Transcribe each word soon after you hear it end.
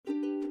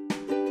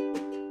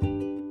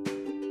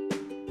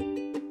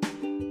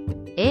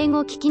英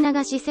語聞き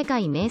流し世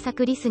界名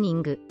作リスニ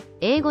ング、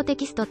英語テ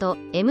キストと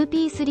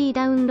MP3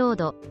 ダウンロー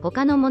ド、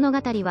他の物語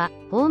は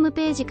ホーム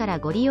ページから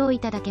ご利用い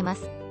ただけま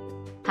す。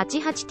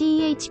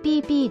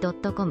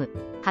88thpp.com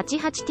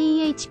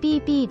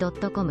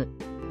 88thpp.com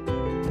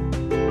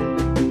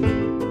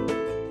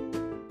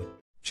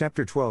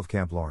Chapter 12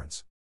 Camp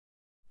Lawrence.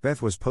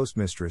 Beth was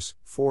postmistress,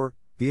 for,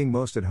 being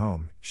most at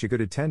home, she could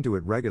attend to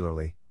it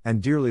regularly,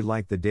 and dearly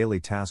liked the daily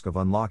task of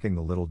unlocking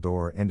the little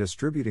door and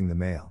distributing the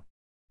mail.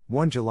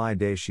 One July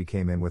day she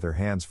came in with her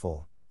hands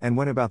full, and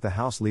went about the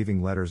house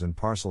leaving letters and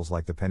parcels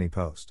like the penny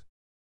post.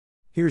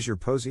 "Here's your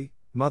posy,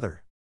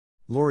 Mother.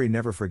 Laurie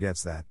never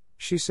forgets that,"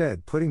 she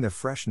said, putting the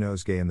fresh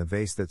nosegay in the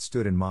vase that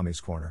stood in Mommy's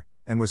corner,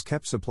 and was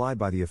kept supplied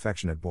by the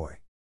affectionate boy.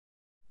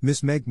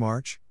 "Miss Meg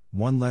March,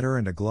 one letter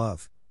and a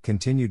glove,"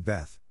 continued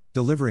Beth,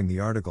 delivering the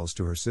articles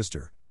to her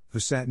sister, who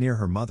sat near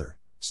her mother,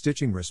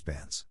 stitching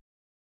wristbands.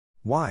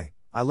 "Why,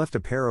 I left a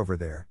pair over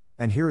there,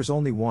 and here is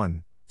only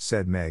one,"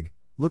 said Meg,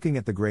 looking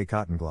at the gray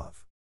cotton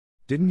glove.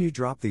 "Didn't you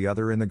drop the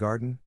other in the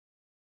garden?"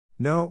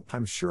 "No,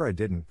 I'm sure I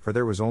didn't, for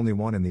there was only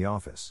one in the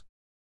office.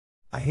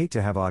 I hate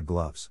to have odd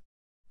gloves.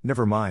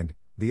 Never mind,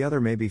 the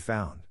other may be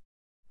found.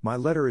 My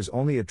letter is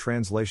only a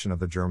translation of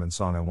the German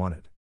song I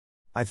wanted.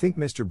 I think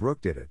Mr.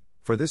 Brooke did it,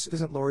 for this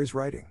isn't Laurie's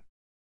writing."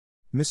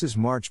 Mrs.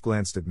 March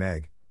glanced at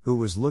Meg, who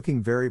was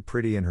looking very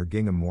pretty in her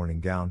gingham morning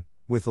gown,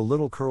 with the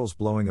little curls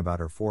blowing about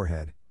her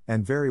forehead,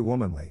 and very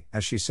womanly,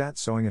 as she sat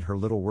sewing at her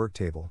little work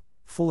table,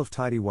 full of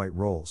tidy white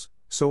rolls,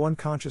 so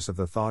unconscious of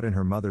the thought in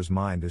her mother's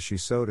mind as she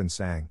sewed and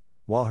sang,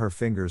 while her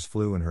fingers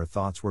flew and her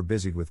thoughts were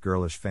busied with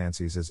girlish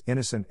fancies as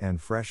innocent and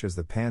fresh as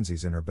the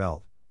pansies in her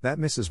belt, that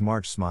Mrs.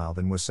 March smiled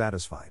and was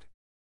satisfied.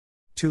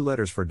 "Two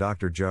letters for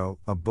Dr. Joe,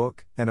 a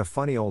book, and a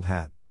funny old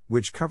hat,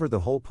 which covered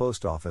the whole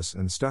post office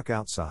and stuck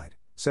outside,"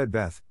 said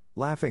Beth,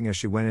 laughing as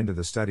she went into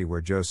the study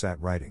where Joe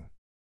sat writing.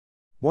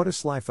 "What a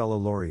sly fellow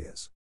Laurie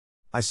is.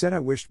 I said I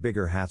wished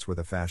bigger hats were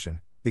the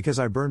fashion, because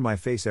I burn my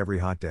face every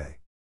hot day.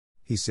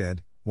 He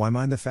said, 'Why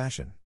mind the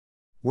fashion?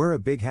 Wear a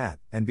big hat,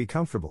 and be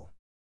comfortable.'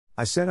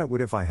 I said I would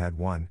if I had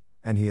one,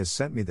 and he has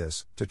sent me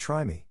this, to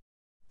try me.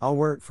 I'll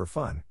wear it for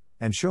fun,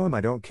 and show him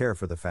I don't care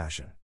for the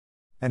fashion."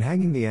 And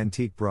hanging the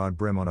antique broad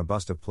brim on a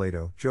bust of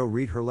Plato, Joe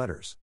read her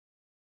letters.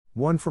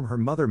 One from her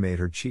mother made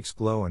her cheeks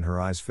glow and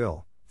her eyes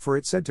fill, for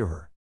it said to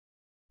her,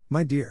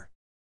 "My dear,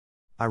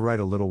 I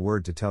write a little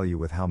word to tell you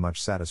with how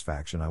much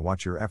satisfaction I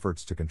watch your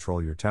efforts to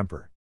control your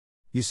temper.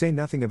 You say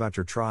nothing about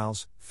your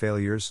trials,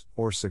 failures,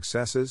 or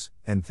successes,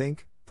 and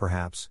think,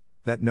 perhaps,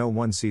 that no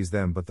one sees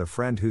them but the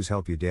friend whose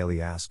help you daily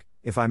ask,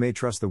 if I may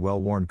trust the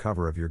well-worn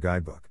cover of your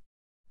guidebook.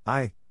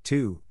 I,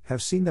 too,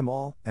 have seen them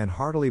all, and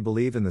heartily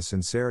believe in the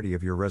sincerity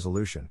of your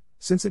resolution,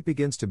 since it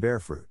begins to bear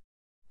fruit.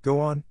 Go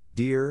on,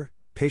 dear,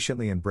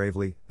 patiently and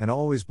bravely, and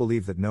always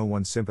believe that no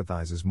one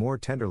sympathizes more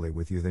tenderly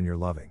with you than your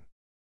loving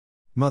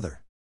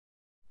Mother.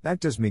 That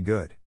does me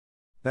good.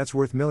 That's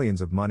worth millions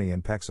of money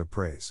and pecks of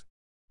praise.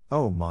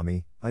 Oh,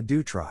 Mommy, I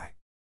do try.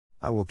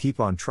 I will keep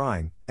on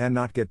trying, and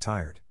not get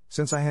tired,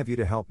 since I have you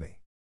to help me."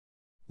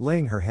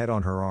 Laying her head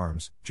on her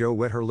arms, Joe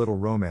wet her little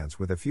romance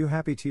with a few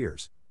happy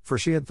tears, for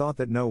she had thought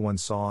that no one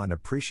saw and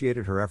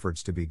appreciated her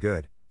efforts to be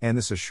good, and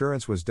this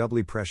assurance was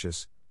doubly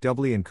precious,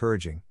 doubly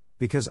encouraging,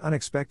 because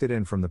unexpected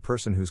and from the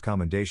person whose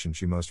commendation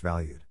she most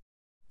valued.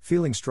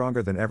 Feeling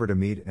stronger than ever to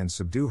meet and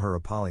subdue her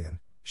Apollyon,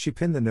 she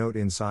pinned the note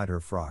inside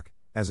her frock,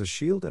 as a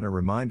shield and a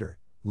reminder,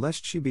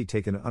 lest she be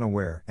taken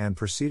unaware, and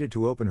proceeded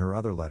to open her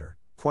other letter,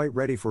 quite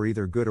ready for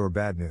either good or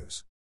bad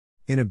news.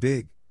 In a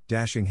big,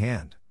 dashing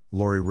hand,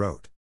 Laurie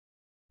wrote,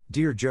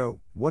 "Dear Joe,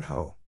 what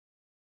ho!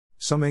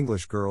 Some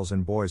English girls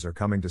and boys are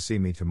coming to see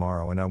me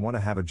tomorrow and I want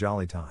to have a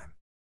jolly time.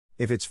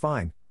 If it's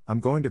fine, I'm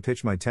going to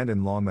pitch my tent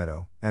in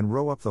Longmeadow, and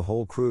row up the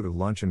whole crew to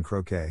lunch and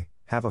croquet,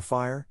 have a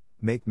fire,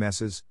 make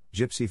messes,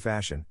 gypsy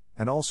fashion,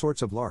 and all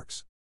sorts of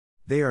larks.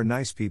 They are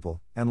nice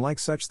people, and like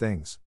such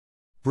things.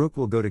 Brooke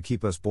will go to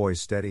keep us boys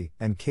steady,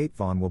 and Kate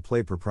Vaughn will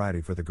play propriety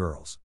for the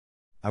girls.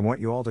 I want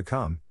you all to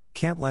come,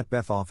 can't let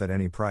Beth off at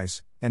any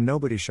price, and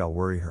nobody shall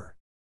worry her.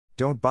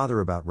 Don't bother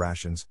about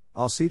rations,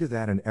 I'll see to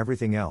that and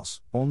everything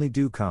else, only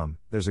do come,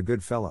 there's a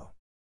good fellow.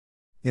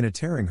 In a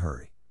tearing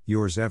hurry,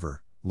 yours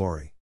ever,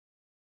 Laurie."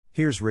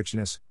 "Here's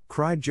richness,"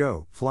 cried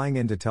Joe, flying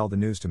in to tell the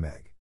news to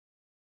Meg.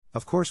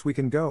 "Of course we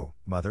can go,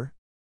 Mother.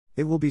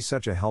 It will be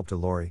such a help to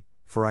Laurie,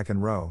 for I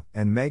can row,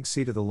 and Meg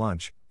see to the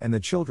lunch, and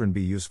the children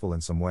be useful in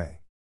some way.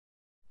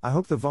 I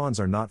hope the Vaughns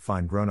are not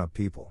fine grown-up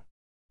people.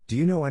 Do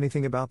you know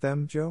anything about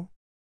them, Joe?"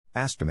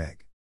 asked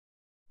Meg.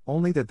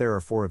 "Only that there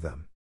are 4 of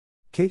them.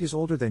 Kate is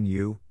older than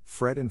you,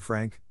 Fred and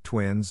Frank,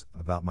 twins,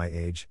 about my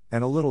age,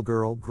 and a little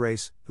girl,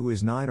 Grace, who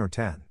is 9 or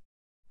 10.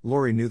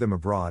 Laurie knew them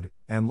abroad,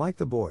 and liked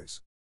the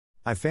boys.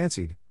 I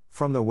fancied,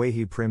 from the way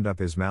he primed up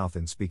his mouth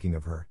in speaking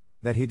of her,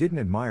 that he didn't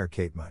admire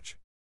Kate much.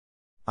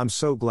 I'm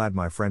so glad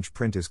my French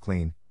print is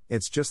clean,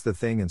 it's just the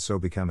thing and so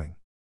becoming,"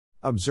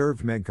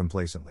 observed Meg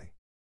complacently.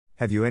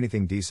 "Have you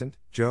anything decent,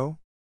 Joe?"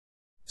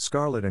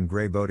 "Scarlet and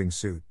grey boating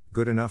suit,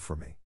 good enough for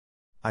me.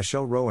 I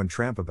shall row and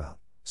tramp about,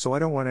 so I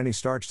don't want any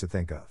starch to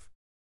think of.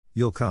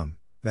 You'll come,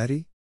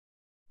 Betty?"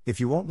 If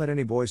you won't let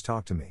any boys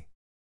talk to me.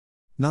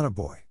 Not a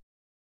boy.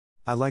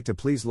 I like to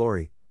please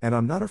Laurie, and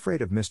I'm not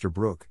afraid of Mr.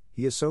 Brooke,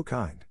 he is so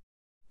kind.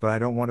 But I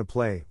don't want to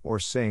play, or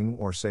sing,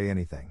 or say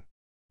anything.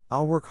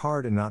 I'll work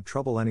hard and not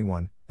trouble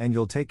anyone, and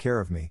you'll take care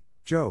of me,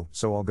 Joe,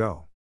 so I'll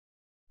go.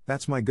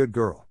 That's my good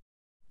girl.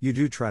 You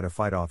do try to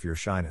fight off your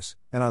shyness,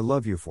 and I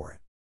love you for it.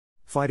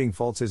 Fighting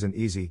faults isn't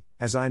easy,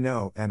 as I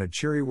know, and a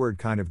cheery word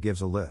kind of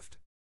gives a lift.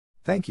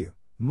 Thank you,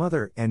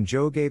 Mother, and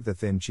Joe gave the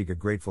thin cheek a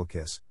grateful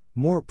kiss,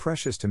 more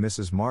precious to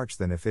Mrs. March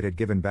than if it had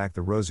given back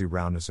the rosy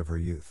roundness of her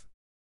youth.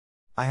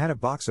 I had a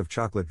box of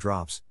chocolate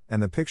drops,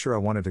 and the picture I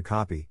wanted to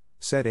copy,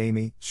 said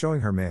Amy,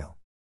 showing her mail.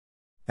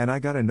 And I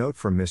got a note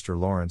from Mr.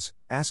 Lawrence,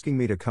 asking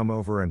me to come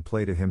over and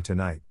play to him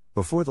tonight,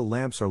 before the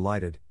lamps are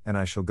lighted, and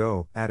I shall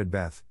go, added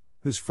Beth,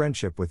 whose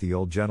friendship with the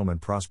old gentleman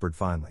prospered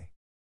finely.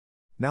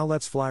 Now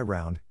let's fly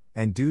round,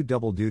 and do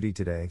double duty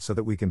today so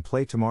that we can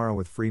play tomorrow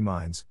with free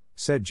minds,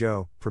 said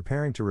Joe,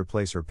 preparing to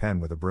replace her pen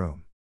with a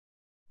broom.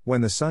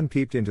 When the sun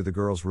peeped into the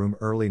girls' room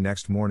early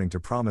next morning to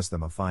promise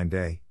them a fine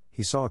day,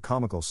 he saw a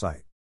comical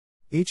sight.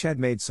 Each had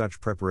made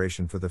such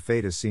preparation for the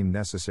fete as seemed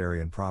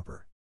necessary and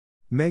proper.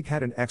 Meg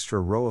had an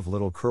extra row of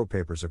little curl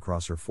papers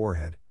across her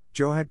forehead,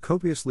 Joe had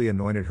copiously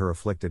anointed her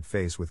afflicted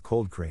face with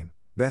cold cream,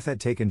 Beth had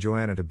taken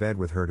Joanna to bed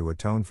with her to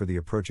atone for the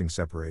approaching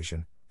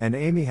separation, and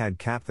Amy had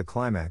capped the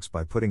climax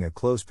by putting a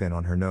clothespin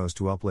on her nose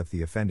to uplift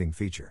the offending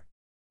feature.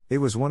 It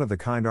was one of the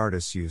kind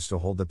artists used to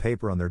hold the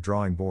paper on their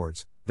drawing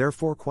boards,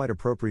 therefore quite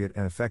appropriate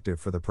and effective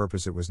for the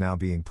purpose it was now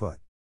being put.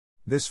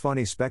 This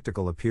funny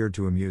spectacle appeared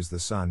to amuse the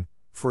son,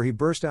 for he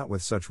burst out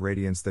with such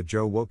radiance that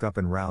Joe woke up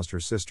and roused her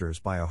sisters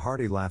by a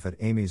hearty laugh at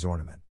Amy's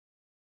ornament.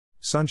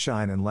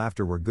 Sunshine and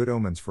laughter were good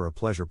omens for a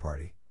pleasure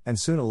party, and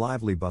soon a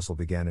lively bustle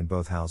began in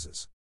both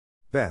houses.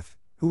 Beth,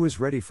 who was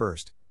ready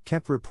first,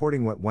 kept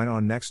reporting what went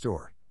on next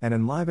door, and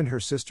enlivened her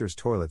sisters'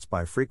 toilets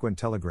by frequent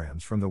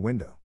telegrams from the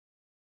window.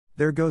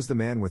 There goes the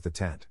man with the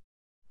tent.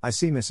 I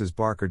see Mrs.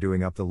 Barker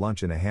doing up the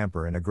lunch in a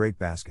hamper in a great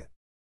basket.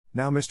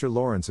 Now Mr.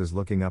 Lawrence is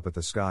looking up at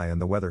the sky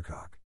and the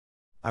weathercock.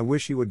 I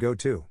wish he would go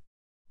too.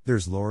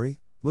 There's Laurie,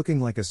 looking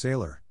like a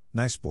sailor,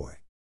 nice boy.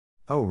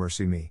 Oh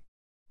mercy me.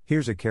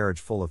 Here's a carriage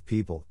full of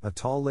people, a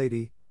tall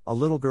lady, a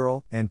little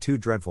girl, and two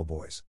dreadful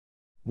boys.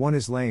 One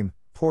is lame,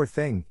 poor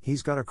thing,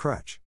 he's got a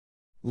crutch.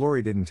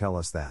 Laurie didn't tell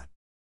us that.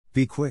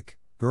 Be quick,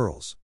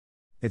 girls.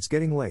 It's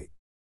getting late.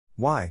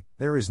 Why,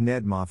 there is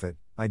Ned Moffat,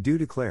 I do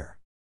declare.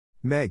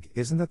 Meg,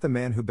 isn't that the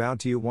man who bowed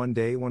to you one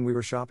day when we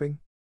were shopping?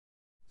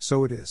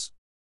 So it is.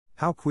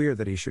 How queer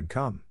that he should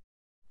come.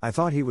 I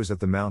thought he was at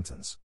the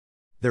mountains.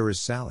 There is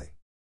Sally.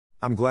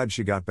 I'm glad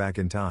she got back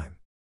in time.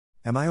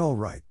 Am I all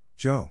right,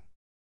 Joe?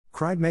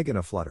 Cried Meg in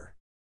a flutter.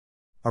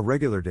 A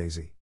regular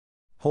daisy.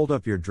 Hold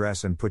up your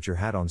dress and put your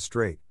hat on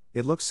straight,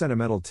 it looks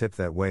sentimental tip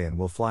that way and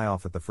will fly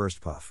off at the first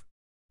puff.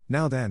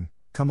 Now then,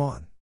 come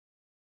on.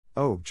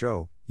 Oh,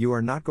 Joe, you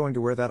are not going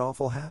to wear that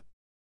awful hat?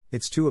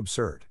 It's too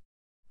absurd.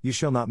 You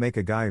shall not make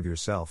a guy of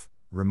yourself,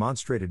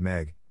 remonstrated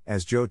Meg,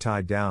 as Joe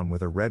tied down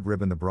with a red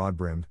ribbon the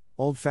broad-brimmed,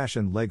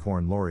 old-fashioned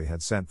leghorn Laurie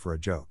had sent for a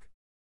joke.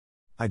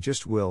 I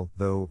just will,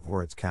 though,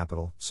 or it's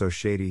capital, so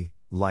shady,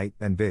 light,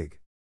 and big.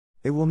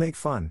 It will make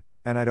fun,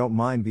 and I don't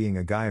mind being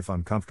a guy if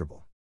I'm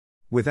comfortable.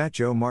 With that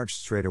Joe marched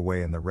straight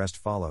away and the rest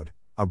followed,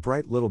 a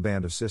bright little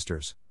band of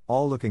sisters,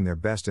 all looking their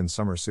best in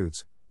summer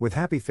suits, with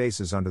happy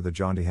faces under the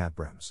jaunty hat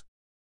brims.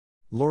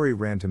 Laurie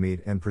ran to meet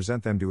and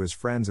present them to his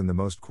friends in the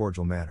most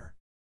cordial manner.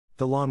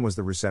 The lawn was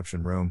the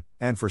reception room,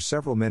 and for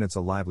several minutes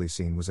a lively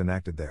scene was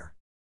enacted there.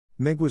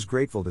 Meg was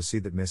grateful to see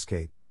that Miss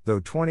Kate, though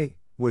 20,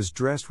 was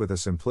dressed with a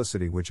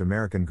simplicity which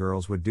American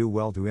girls would do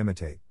well to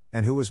imitate,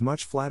 and who was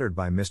much flattered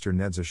by Mr.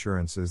 Ned's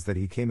assurances that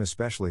he came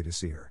especially to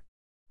see her.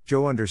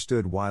 Joe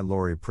understood why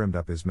Laurie primed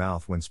up his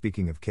mouth when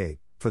speaking of Kate,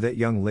 for that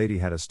young lady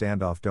had a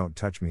standoff don't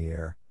touch me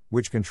air,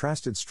 which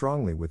contrasted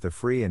strongly with the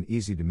free and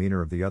easy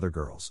demeanor of the other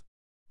girls.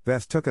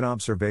 Beth took an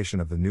observation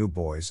of the new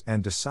boys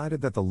and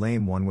decided that the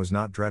lame one was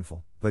not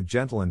dreadful, but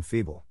gentle and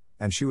feeble,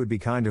 and she would be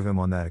kind to him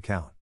on that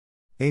account.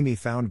 Amy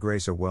found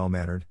Grace a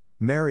well-mannered,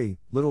 merry,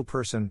 little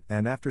person,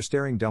 and after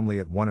staring dumbly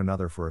at one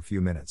another for a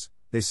few minutes,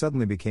 they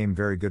suddenly became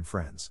very good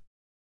friends.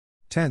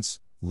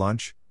 Tents,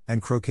 lunch,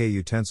 and croquet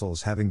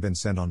utensils having been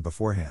sent on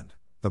beforehand,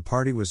 the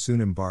party was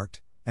soon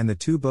embarked, and the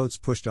two boats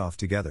pushed off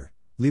together,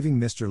 leaving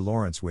Mr.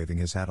 Lawrence waving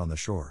his hat on the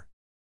shore.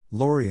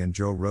 Laurie and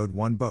Joe rowed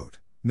one boat,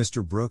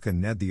 Mr. Brooke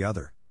and Ned the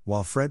other,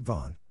 while Fred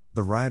Vaughn,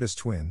 the riotous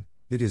twin,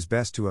 did his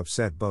best to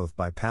upset both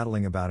by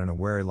paddling about in a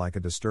wherry like a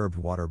disturbed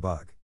water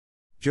bug.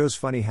 Joe's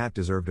funny hat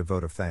deserved a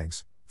vote of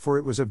thanks, for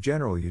it was of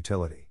general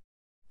utility.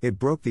 It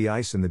broke the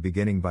ice in the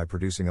beginning by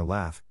producing a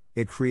laugh,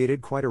 it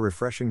created quite a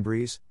refreshing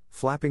breeze,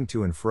 flapping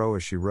to and fro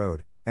as she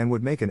rowed, and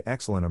would make an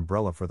excellent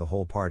umbrella for the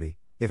whole party,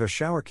 if a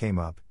shower came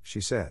up,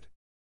 she said.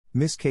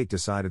 Miss Kate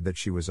decided that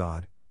she was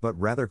odd, but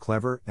rather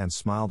clever, and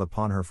smiled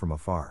upon her from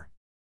afar.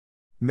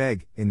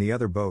 Meg, in the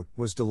other boat,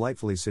 was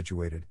delightfully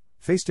situated,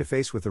 face to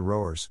face with the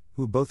rowers,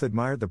 who both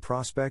admired the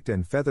prospect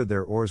and feathered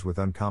their oars with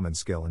uncommon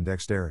skill and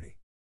dexterity.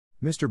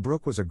 Mr.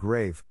 Brooke was a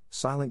grave,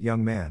 silent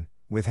young man,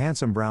 with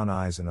handsome brown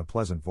eyes and a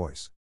pleasant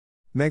voice.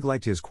 Meg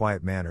liked his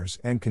quiet manners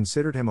and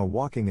considered him a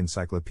walking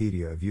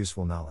encyclopedia of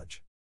useful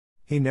knowledge.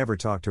 He never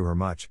talked to her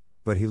much,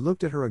 but he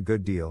looked at her a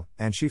good deal,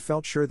 and she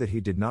felt sure that he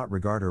did not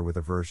regard her with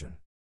aversion.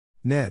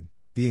 Ned,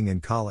 being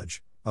in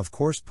college, of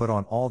course put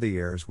on all the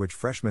airs which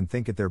freshmen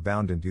think it their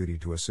bounden duty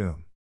to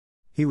assume.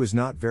 He was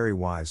not very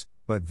wise,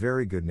 but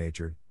very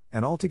good-natured,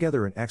 and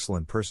altogether an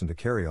excellent person to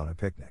carry on a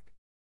picnic.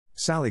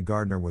 Sally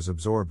Gardner was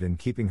absorbed in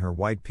keeping her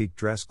white piqued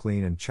dress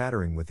clean and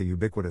chattering with the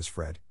ubiquitous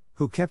Fred,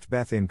 who kept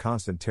Beth in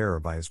constant terror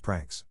by his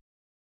pranks.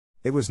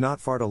 It was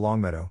not far to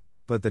Longmeadow,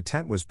 but the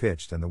tent was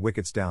pitched and the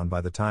wickets down by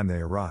the time they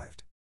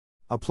arrived.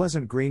 A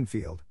pleasant green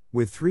field,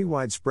 with 3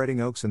 wide spreading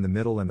oaks in the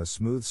middle and a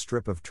smooth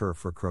strip of turf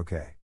for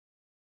croquet.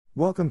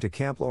 "Welcome to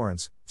Camp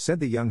Lawrence," said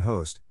the young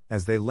host,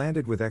 as they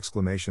landed with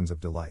exclamations of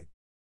delight.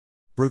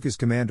 "Brooke is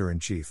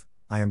Commander-in-Chief,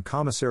 I am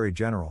Commissary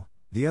General,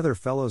 the other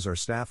fellows are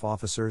staff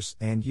officers,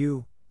 and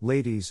you,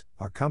 ladies,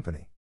 are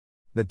company.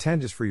 The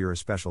tent is for your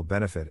especial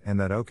benefit and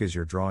that oak is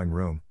your drawing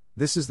room,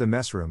 this is the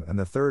mess room and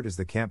the third is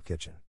the camp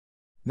kitchen.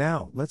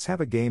 Now, let's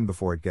have a game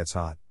before it gets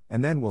hot,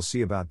 and then we'll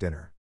see about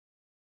dinner."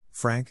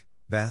 Frank,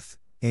 Beth,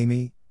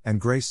 Amy,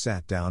 and Grace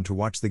sat down to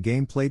watch the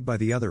game played by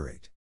the other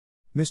 8.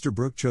 Mr.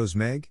 Brooke chose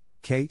Meg,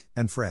 Kate,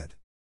 and Fred.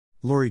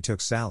 Laurie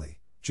took Sally,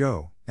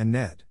 Joe, and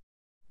Ned.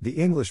 The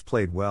English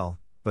played well,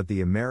 but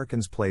the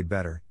Americans played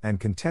better, and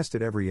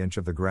contested every inch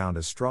of the ground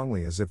as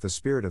strongly as if the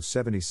spirit of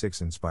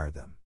 '76 inspired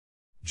them.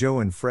 Joe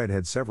and Fred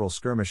had several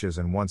skirmishes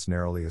and once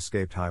narrowly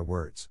escaped high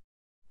words.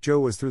 Joe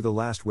was through the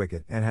last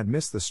wicket and had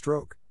missed the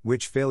stroke,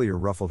 which failure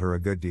ruffled her a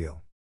good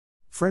deal.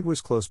 Fred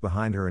was close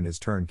behind her and his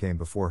turn came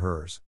before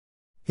hers.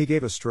 He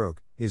gave a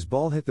stroke, his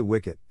ball hit the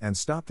wicket, and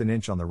stopped an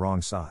inch on the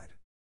wrong side.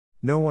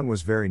 No one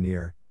was very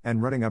near,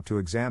 and running up to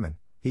examine,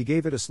 he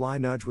gave it a sly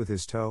nudge with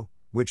his toe,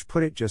 which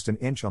put it just an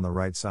inch on the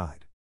right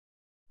side.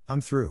 "I'm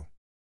through.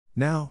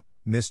 Now,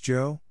 Miss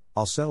Joe,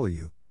 I'll settle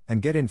you,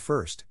 and get in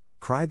first,"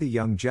 cried the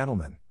young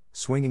gentleman,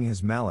 swinging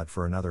his mallet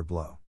for another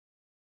blow.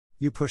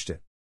 "You pushed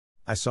it.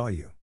 I saw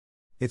you."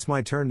 "It's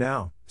my turn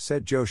now,"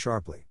 said Joe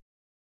sharply.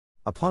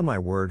 "Upon my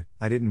word,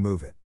 I didn't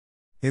move it.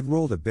 It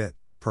rolled a bit,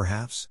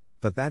 perhaps,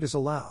 but that is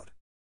allowed.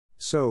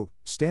 So,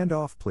 stand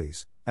off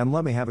please, and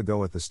let me have a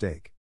go at the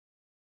stake."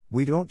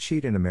 "We don't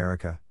cheat in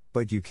America,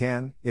 but you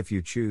can, if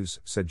you choose,"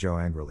 said Joe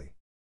angrily.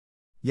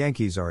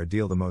 "Yankees are a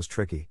deal the most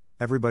tricky,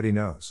 everybody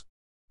knows."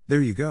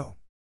 "There you go,"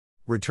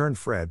 returned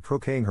Fred,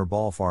 croqueting her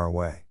ball far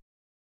away.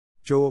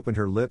 Joe opened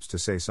her lips to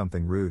say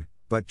something rude,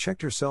 but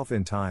checked herself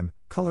in time,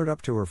 colored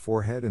up to her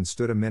forehead and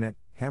stood a minute,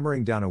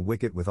 hammering down a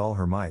wicket with all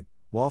her might,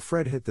 while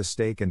Fred hit the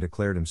stake and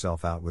declared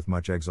himself out with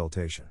much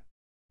exultation.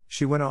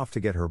 She went off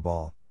to get her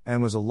ball,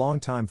 and was a long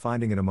time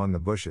finding it among the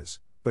bushes,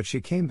 but she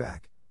came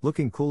back,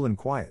 looking cool and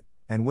quiet,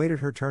 and waited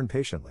her turn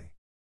patiently.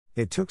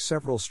 It took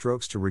several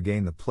strokes to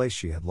regain the place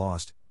she had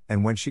lost,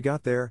 and when she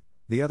got there,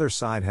 the other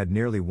side had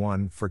nearly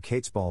won, for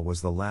Kate's ball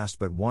was the last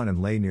but one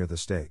and lay near the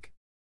stake.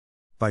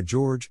 "By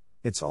George,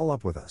 it's all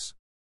up with us.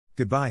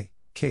 Goodbye,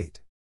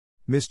 Kate.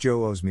 Miss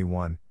Joe owes me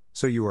one,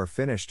 so you are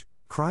finished,"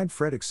 cried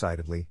Fred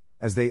excitedly,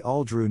 as they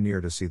all drew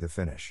near to see the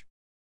finish.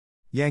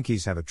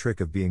 "Yankees have a trick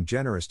of being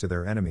generous to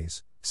their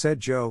enemies," said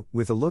Joe,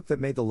 with a look that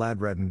made the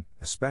lad redden,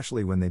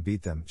 "especially when they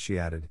beat them," she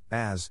added,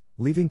 as,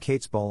 leaving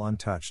Kate's ball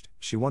untouched,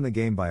 she won the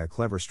game by a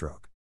clever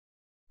stroke.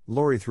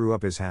 Laurie threw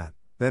up his hat,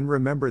 then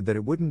remembered that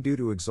it wouldn't do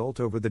to exult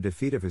over the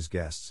defeat of his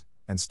guests,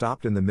 and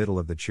stopped in the middle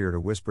of the cheer to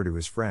whisper to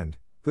his friend,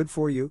 "Good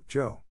for you,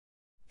 Joe.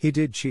 He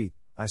did cheat,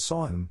 I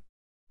saw him.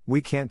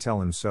 We can't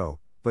tell him so,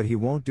 but he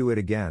won't do it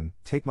again,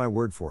 take my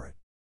word for it."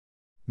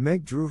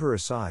 Meg drew her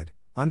aside,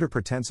 under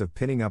pretense of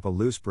pinning up a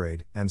loose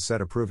braid, and said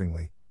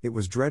approvingly, "It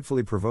was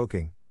dreadfully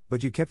provoking,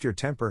 but you kept your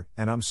temper,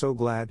 and I'm so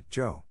glad,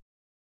 Joe.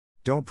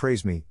 Don't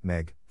praise me,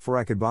 Meg, for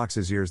I could box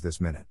his ears this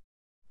minute.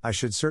 I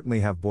should certainly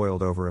have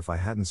boiled over if I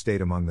hadn't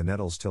stayed among the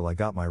nettles till I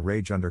got my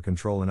rage under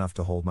control enough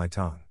to hold my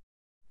tongue.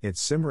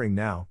 It's simmering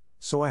now,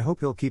 so I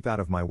hope he'll keep out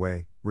of my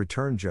way,"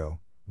 returned Joe,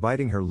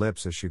 biting her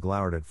lips as she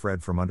glowered at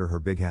Fred from under her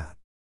big hat.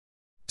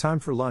 "Time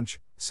for lunch,"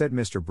 said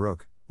Mr.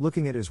 Brooke,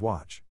 looking at his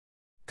watch.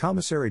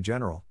 "Commissary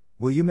General,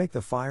 will you make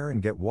the fire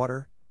and get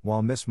water,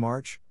 while Miss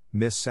March,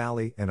 Miss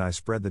Sally, and I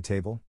spread the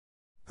table?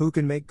 Who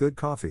can make good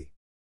coffee?"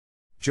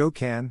 "Joe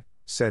can,"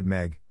 said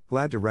Meg,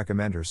 glad to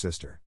recommend her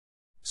sister.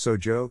 So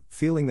Joe,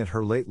 feeling that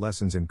her late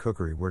lessons in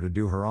cookery were to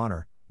do her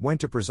honor, went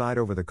to preside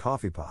over the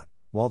coffee pot,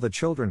 while the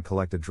children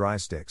collected dry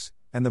sticks,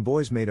 and the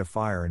boys made a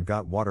fire and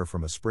got water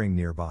from a spring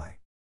nearby.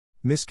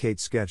 Miss Kate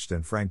sketched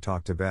and Frank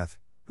talked to Beth,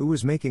 who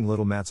was making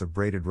little mats of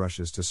braided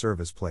rushes to serve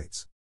as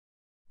plates.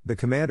 The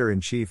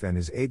Commander-in-Chief and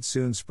his aides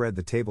soon spread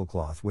the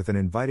tablecloth with an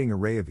inviting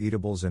array of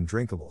eatables and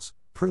drinkables,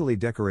 prettily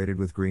decorated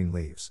with green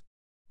leaves.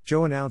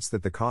 Joe announced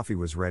that the coffee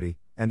was ready,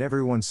 and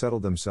everyone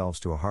settled themselves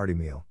to a hearty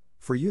meal,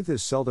 for youth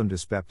is seldom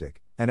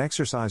dyspeptic, and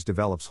exercise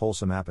develops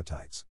wholesome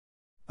appetites.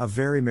 A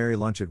very merry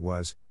lunch it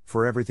was,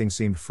 for everything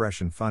seemed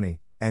fresh and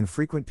funny, and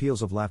frequent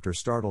peals of laughter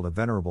startled a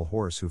venerable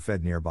horse who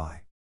fed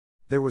nearby.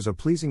 There was a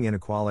pleasing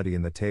inequality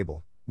in the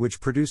table, which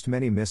produced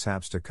many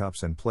mishaps to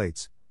cups and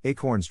plates.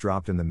 Acorns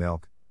dropped in the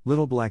milk,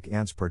 little black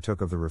ants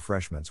partook of the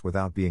refreshments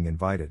without being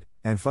invited,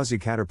 and fuzzy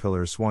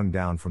caterpillars swung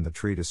down from the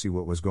tree to see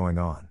what was going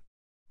on.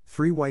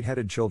 3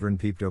 white-headed children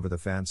peeped over the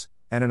fence,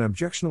 and an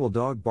objectionable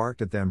dog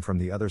barked at them from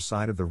the other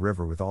side of the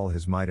river with all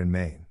his might and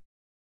main.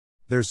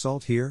 "There's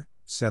salt here,"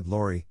 said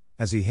Laurie,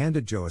 as he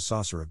handed Joe a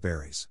saucer of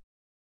berries.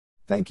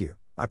 "Thank you,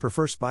 I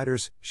prefer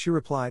spiders," she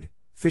replied,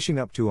 fishing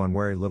up 2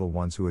 unwary little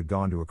ones who had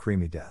gone to a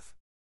creamy death.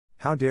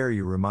 "How dare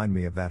you remind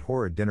me of that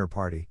horrid dinner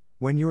party,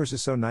 when yours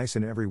is so nice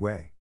in every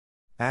way,"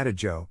 added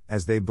Joe,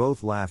 as they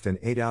both laughed and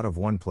ate out of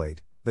one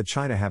plate, the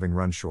china having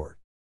run short.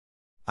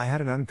 "I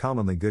had an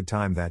uncommonly good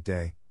time that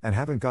day, and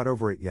haven't got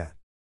over it yet.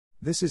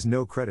 This is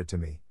no credit to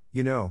me,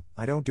 you know,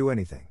 I don't do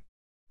anything.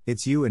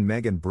 It's you and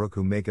Meg and Brooke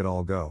who make it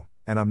all go,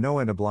 and I'm no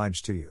end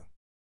obliged to you.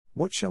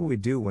 What shall we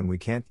do when we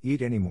can't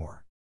eat any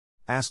more?"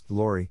 asked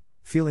Laurie,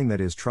 feeling that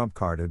his trump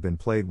card had been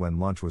played when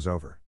lunch was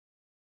over.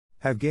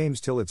 "Have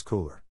games till it's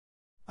cooler.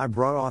 I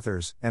brought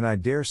authors, and I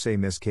dare say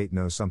Miss Kate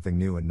knows something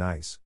new and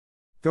nice.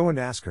 Go and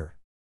ask her.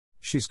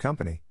 She's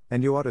company,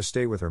 and you ought to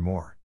stay with her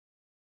more."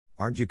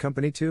 "Aren't you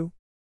company too?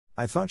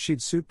 I thought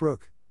she'd suit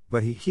Brooke,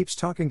 but he keeps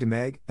talking to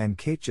Meg, and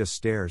Kate just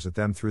stares at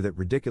them through that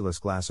ridiculous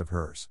glass of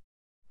hers.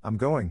 I'm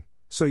going,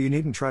 so you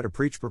needn't try to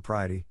preach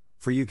propriety,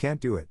 for you can't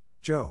do it,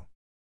 Joe."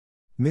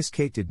 Miss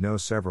Kate did know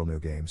several new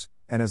games,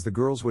 and as the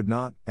girls would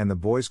not, and the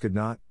boys could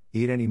not,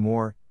 eat any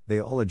more, they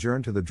all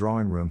adjourned to the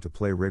drawing room to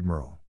play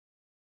rigmarole.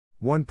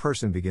 One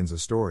person begins a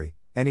story,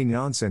 any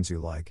nonsense you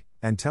like,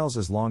 and tells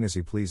as long as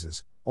he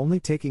pleases, only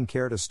taking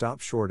care to stop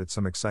short at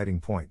some exciting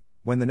point,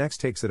 when the next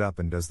takes it up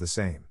and does the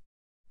same.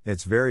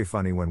 It's very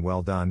funny when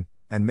well done,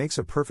 and makes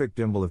a perfect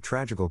bimble of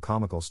tragical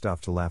comical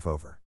stuff to laugh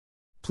over.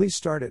 "Please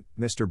start it,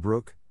 Mr.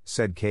 Brooke,"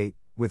 said Kate,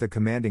 with a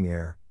commanding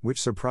air, which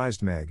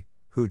surprised Meg,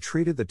 who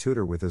treated the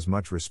tutor with as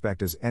much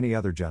respect as any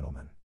other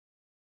gentleman.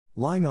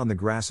 Lying on the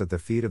grass at the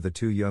feet of the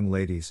 2 young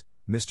ladies,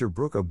 Mr.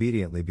 Brooke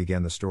obediently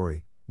began the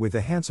story, with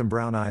the handsome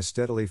brown eyes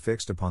steadily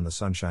fixed upon the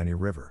sunshiny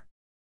river.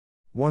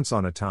 "Once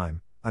on a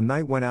time, a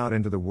knight went out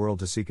into the world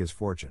to seek his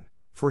fortune,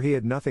 for he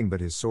had nothing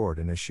but his sword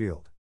and his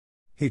shield.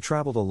 He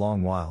traveled a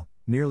long while,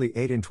 nearly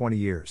 28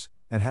 years,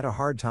 and had a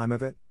hard time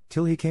of it,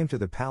 till he came to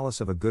the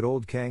palace of a good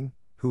old king,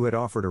 who had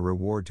offered a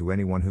reward to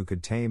anyone who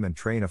could tame and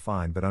train a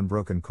fine but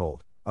unbroken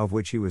colt, of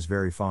which he was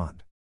very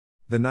fond.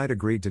 The knight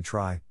agreed to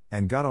try,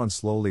 and got on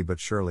slowly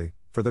but surely,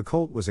 for the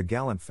colt was a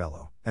gallant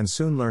fellow, and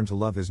soon learned to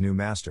love his new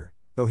master,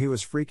 though he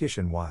was freakish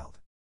and wild.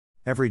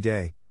 Every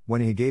day, when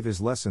he gave his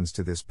lessons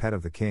to this pet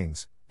of the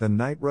king's, the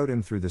knight rode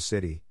him through the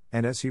city,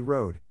 and as he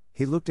rode,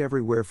 he looked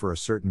everywhere for a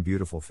certain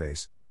beautiful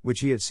face, which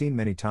he had seen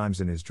many times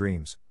in his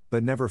dreams,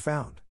 but never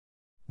found.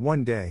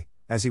 One day,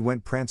 as he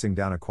went prancing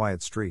down a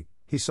quiet street,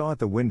 he saw at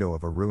the window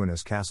of a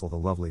ruinous castle the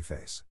lovely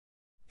face.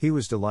 He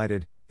was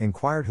delighted,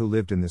 inquired who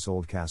lived in this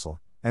old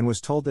castle, and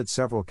was told that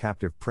several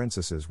captive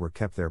princesses were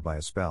kept there by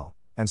a spell,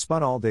 and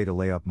spun all day to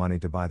lay up money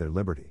to buy their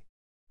liberty.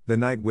 The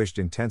knight wished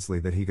intensely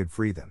that he could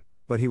free them,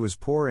 but he was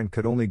poor and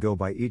could only go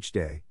by each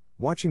day,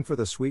 watching for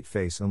the sweet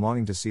face and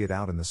longing to see it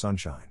out in the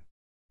sunshine.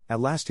 At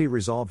last he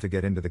resolved to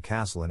get into the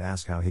castle and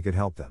ask how he could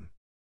help them.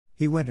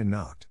 He went and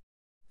knocked.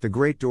 The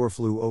great door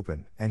flew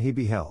open, and he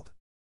beheld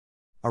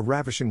a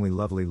ravishingly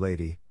lovely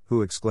lady,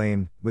 who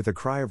exclaimed, with a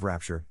cry of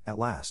rapture, "At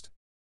last!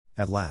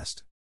 At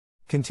last!"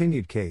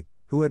 Continued Kate,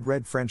 who had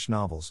read French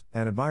novels,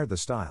 and admired the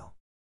style.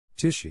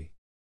 "'Tis she!"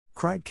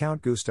 cried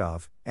Count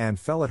Gustave, and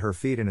fell at her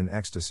feet in an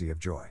ecstasy of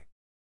joy.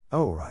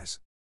 "Oh, rise!"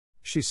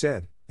 she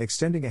said,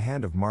 extending a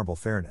hand of marble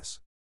fairness.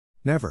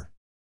 "Never!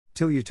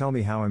 Till you tell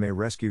me how I may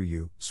rescue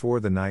you," swore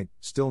the knight,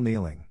 still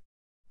kneeling.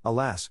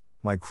 "Alas,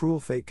 my cruel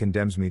fate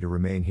condemns me to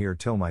remain here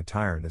till my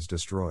tyrant is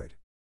destroyed.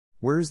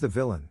 Where is the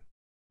villain?"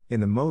 "In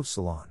the Mauve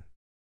Salon.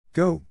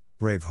 Go,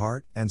 brave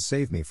heart, and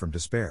save me from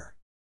despair."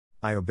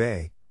 "I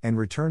obey, and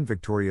return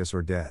victorious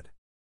or dead."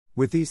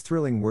 With these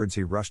thrilling words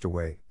he rushed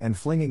away, and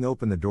flinging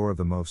open the door of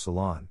the Mauve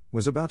Salon,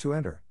 was about to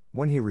enter,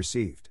 when he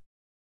received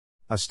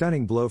a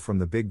stunning blow from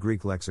the big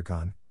Greek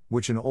lexicon,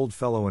 which an old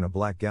fellow in a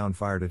black gown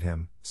fired at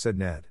him, said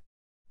Ned.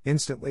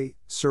 Instantly,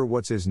 Sir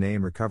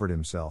What's-his-name recovered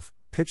himself,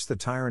 pitched the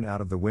tyrant out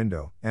of the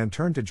window, and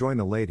turned to join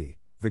the lady,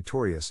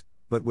 victorious,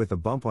 but with a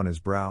bump on his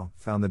brow,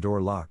 found the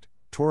door locked,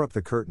 tore up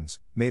the curtains,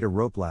 made a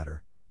rope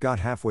ladder, got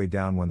halfway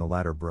down when the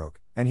ladder broke,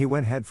 and he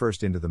went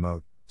headfirst into the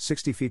moat,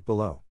 60 feet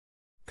below.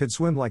 Could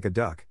swim like a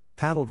duck,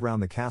 paddled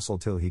round the castle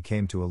till he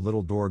came to a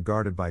little door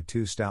guarded by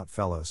 2 stout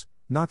fellows,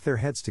 knocked their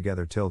heads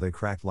together till they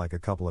cracked like a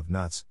couple of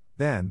nuts,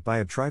 then, by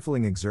a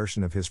trifling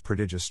exertion of his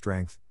prodigious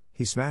strength,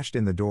 he smashed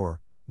in the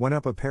door, went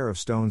up a pair of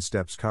stone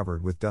steps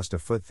covered with dust a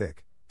foot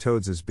thick,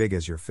 toads as big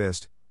as your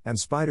fist, and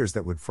spiders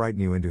that would frighten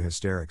you into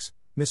hysterics,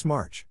 Miss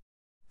March.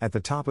 At the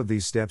top of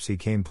these steps he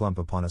came plump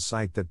upon a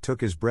sight that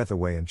took his breath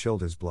away and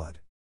chilled his blood.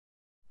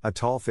 A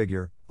tall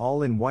figure,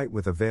 all in white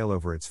with a veil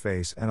over its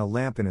face and a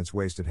lamp in its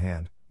wasted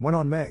hand, went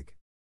on Meg.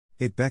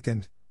 It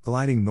beckoned,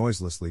 gliding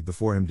noiselessly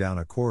before him down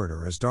a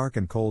corridor as dark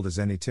and cold as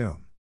any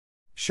tomb.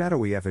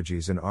 Shadowy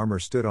effigies in armor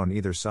stood on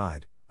either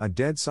side, a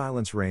dead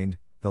silence reigned,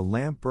 the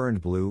lamp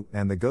burned blue,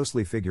 and the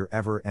ghostly figure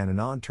ever and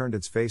anon turned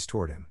its face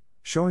toward him,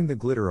 showing the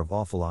glitter of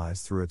awful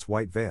eyes through its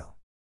white veil.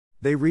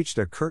 They reached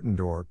a curtained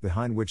door,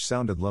 behind which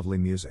sounded lovely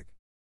music.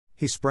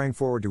 He sprang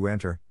forward to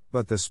enter,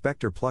 but the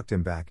spectre plucked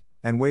him back,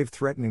 and waved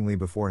threateningly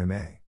before him.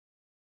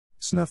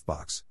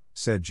 "Snuff-box,"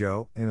 said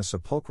Joe, in a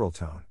sepulchral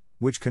tone,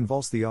 which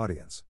convulsed the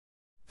audience.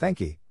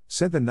 "Thank'ee,"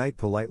 said the knight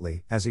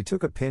politely, as he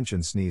took a pinch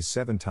and sneezed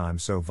 7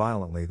 times so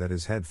violently that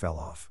his head fell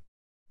off.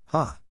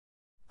 "Ha!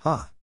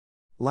 Ha!"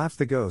 laughed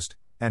the ghost,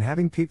 and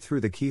having peeped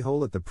through the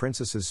keyhole at the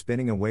princess's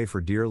spinning away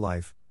for dear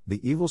life,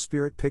 the evil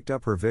spirit picked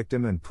up her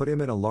victim and put him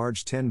in a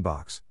large tin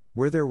box,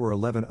 where there were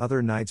 11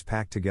 other knights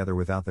packed together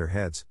without their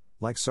heads,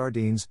 like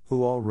sardines,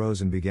 who all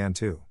rose and began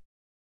to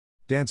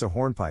dance a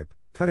hornpipe,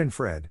 cut in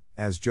Fred,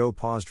 as Joe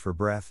paused for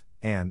breath,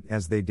 and,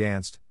 as they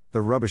danced,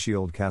 the rubbishy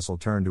old castle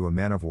turned to a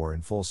man-of-war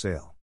in full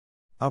sail.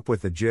 "Up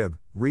with the jib,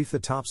 reef the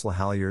topsail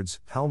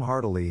halyards, helm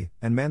heartily,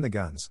 and man the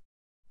guns!"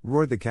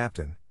 roared the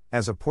captain,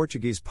 as a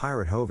Portuguese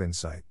pirate hove in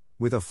sight,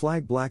 with a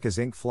flag black as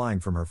ink flying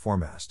from her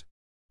foremast.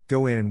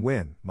 "Go in and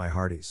win, my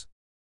hearties,"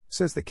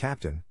 says the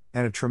captain,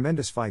 and a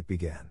tremendous fight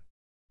began.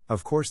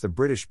 "Of course the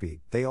British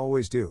beat, they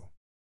always do."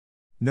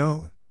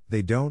 "No,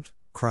 they don't,"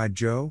 cried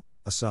Joe,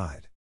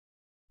 aside.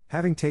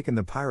 Having taken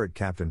the pirate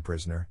captain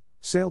prisoner,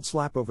 sailed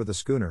slap over the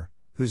schooner,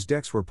 whose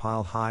decks were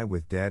piled high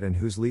with dead and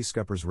whose lee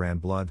scuppers ran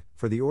blood,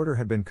 for the order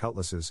had been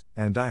cutlasses,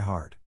 and die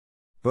hard.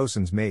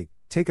 "Boatswain's mate,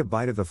 take a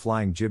bite of the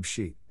flying jib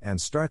sheet,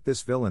 and start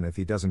this villain if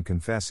he doesn't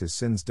confess his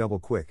sins double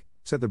quick,"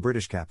 said the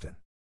British captain.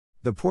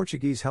 The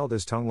Portuguese held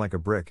his tongue like a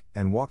brick,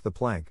 and walked the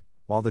plank,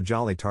 while the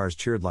jolly tars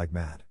cheered like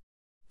mad.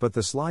 But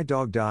the sly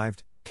dog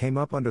dived, came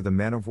up under the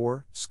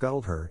man-of-war,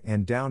 scuttled her,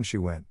 and down she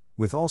went,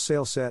 with all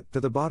sail set,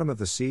 to the bottom of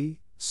the sea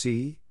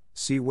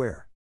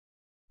where?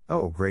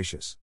 "Oh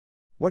gracious!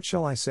 What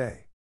shall I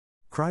say?"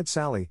 cried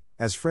Sally,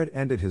 as Fred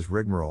ended his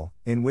rigmarole,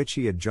 in which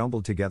he had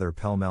jumbled together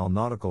pell-mell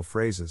nautical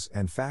phrases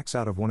and facts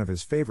out of one of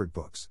his favorite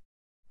books.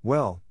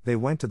 "Well, they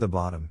went to the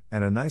bottom,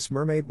 and a nice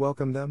mermaid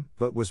welcomed them,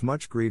 but was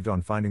much grieved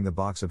on finding the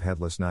box of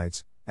headless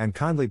knights, and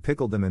kindly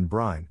pickled them in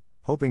brine,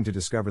 hoping to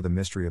discover the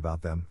mystery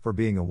about them, for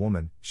being a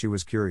woman, she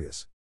was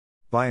curious.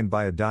 By and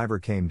by a diver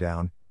came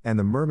down, and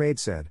the mermaid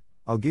said,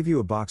 'I'll give you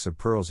a box of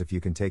pearls if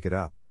you can take it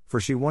up,' for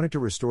she wanted to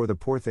restore the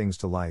poor things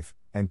to life,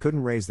 and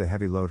couldn't raise the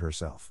heavy load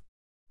herself.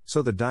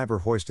 So the diver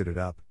hoisted it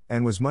up,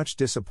 and was much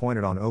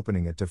disappointed on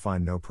opening it to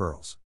find no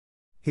pearls.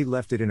 He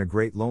left it in a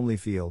great lonely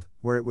field,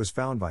 where it was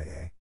found by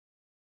a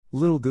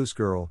little goose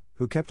girl,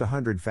 who kept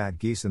 100 fat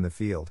geese in the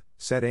field,"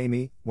 said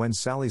Amy, when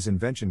Sally's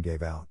invention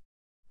gave out.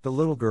 The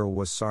little girl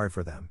was sorry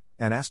for them,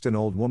 and asked an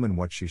old woman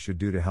what she should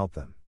do to help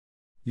them.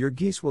 "Your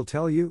geese will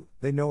tell you,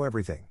 they know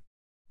everything,"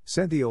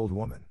 said the old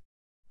woman.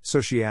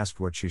 So she asked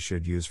what she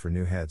should use for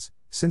new heads,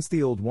 since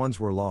the old ones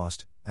were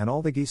lost, and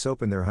all the geese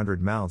opened their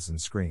 100 mouths and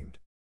screamed.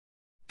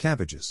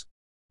 "Cabbages,"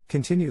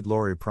 continued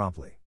Laurie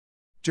promptly.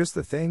 "Just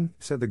the thing,"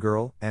 said the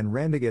girl, and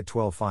ran to get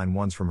 12 fine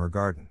ones from her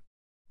garden.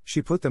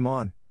 She put them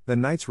on, the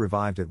knights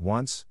revived at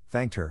once,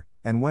 thanked her,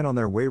 and went on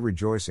their way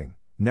rejoicing,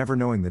 never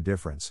knowing the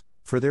difference,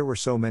 for there were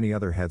so many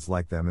other heads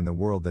like them in the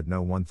world that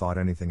no one thought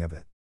anything of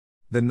it.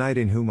 The knight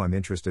in whom I'm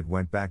interested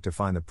went back to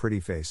find the pretty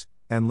face,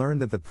 and learned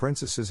that the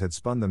princesses had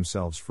spun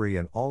themselves free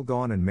and all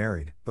gone and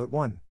married, but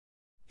one.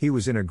 He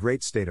was in a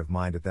great state of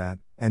mind at that,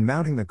 and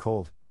mounting the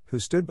colt, who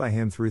stood by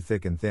him through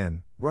thick and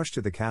thin, rushed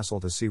to the castle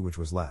to see which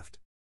was left.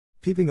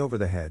 Peeping over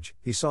the hedge,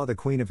 he saw the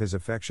queen of his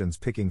affections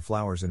picking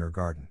flowers in her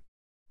garden.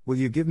 "Will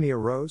you give me a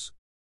rose?"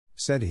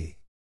 said he.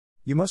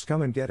 "You must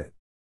come and get it."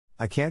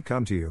 "I can't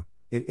come to you,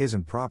 it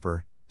isn't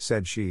proper,"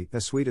 said she,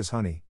 as sweet as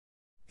honey.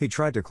 He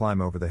tried to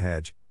climb over the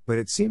hedge, but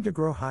it seemed to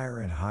grow higher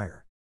and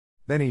higher.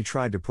 Then he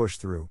tried to push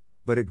through,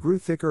 but it grew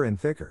thicker and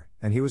thicker,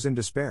 and he was in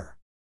despair.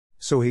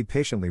 So he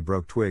patiently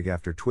broke twig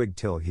after twig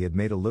till he had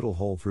made a little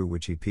hole through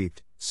which he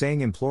peeped,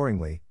 saying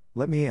imploringly,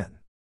 "Let me in.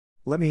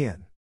 Let me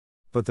in."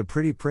 But the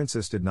pretty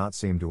princess did not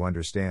seem to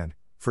understand,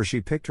 for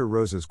she picked her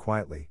roses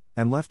quietly,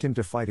 and left him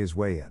to fight his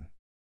way in.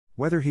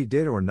 Whether he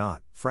did or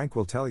not, Frank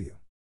will tell you.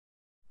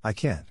 "I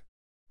can't.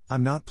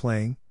 I'm not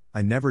playing,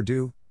 I never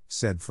do,"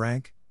 said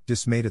Frank,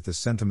 dismayed at the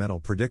sentimental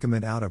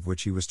predicament out of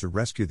which he was to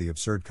rescue the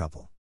absurd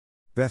couple.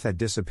 Beth had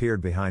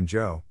disappeared behind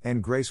Joe,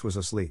 and Grace was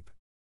asleep.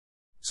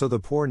 "So the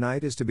poor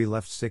knight is to be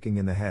left sticking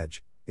in the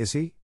hedge, is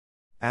he?"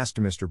 asked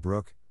Mr.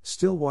 Brooke,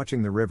 still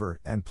watching the river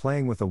and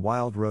playing with a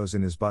wild rose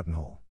in his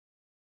buttonhole.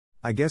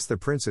 "I guess the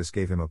princess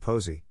gave him a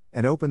posy,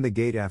 and opened the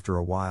gate after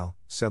a while,"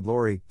 said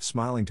Laurie,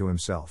 smiling to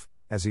himself,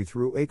 as he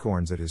threw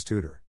acorns at his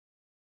tutor.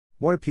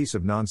 "What a piece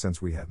of nonsense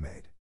we have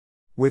made.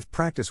 With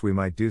practice we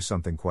might do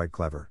something quite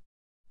clever.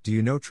 Do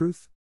you know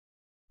Truth?"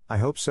 "I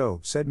hope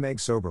so," said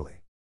Meg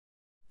soberly.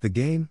 "The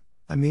game,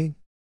 I mean?"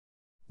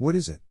 "What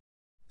is it?"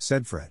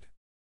 said Fred.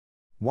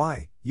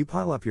 "Why, you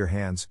pile up your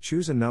hands,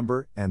 choose a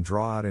number, and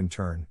draw out in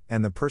turn,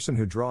 and the person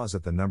who draws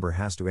at the number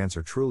has to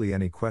answer truly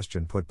any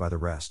question put by the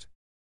rest.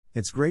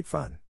 It's great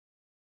fun."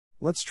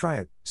 "Let's try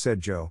it,"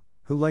 said Joe,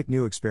 who liked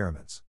new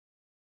experiments.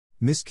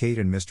 Miss Kate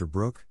and Mr.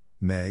 Brooke,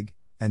 Meg,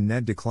 and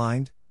Ned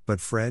declined,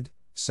 but Fred,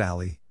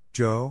 Sally,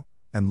 Joe,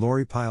 and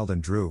Laurie piled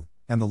and drew,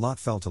 and the lot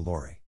fell to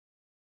Laurie.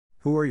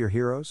 "Who are your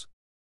heroes?"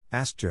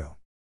 asked Joe.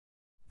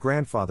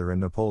 "Grandfather and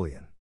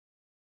Napoleon."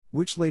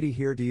 "Which lady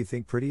here do you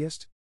think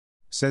prettiest?"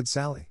 said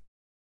Sally.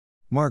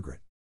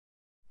 "Margaret."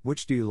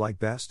 Which do you like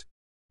best?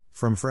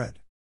 From Fred.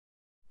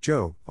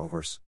 Joe,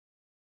 horse.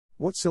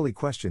 What silly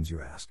questions you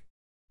ask.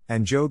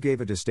 And Joe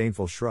gave a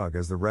disdainful shrug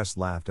as the rest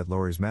laughed at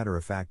Laurie's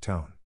matter-of-fact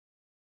tone.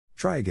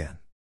 Try again.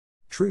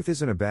 Truth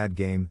isn't a bad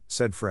game,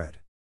 said Fred.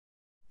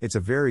 It's a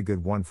very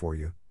good one for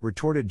you,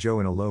 retorted Joe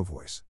in a low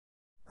voice.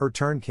 Her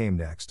turn came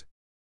next.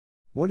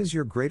 What is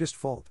your greatest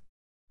fault?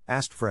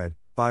 Asked Fred,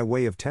 by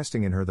way of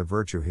testing in her the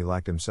virtue he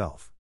lacked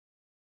himself.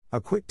 A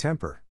quick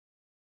temper.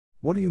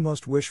 What do you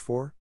most wish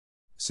for?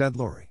 Said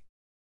Laurie.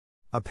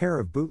 A pair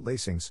of boot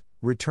lacings,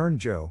 returned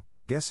Joe,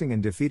 guessing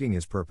and defeating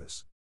his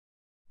purpose.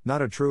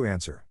 Not a true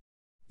answer.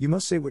 You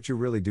must say what you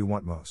really do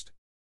want most.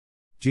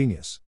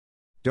 Genius.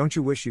 Don't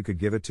you wish you could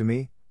give it to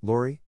me,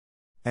 Laurie?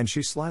 And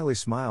she slyly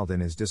smiled in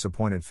his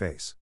disappointed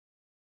face.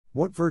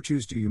 What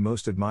virtues do you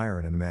most admire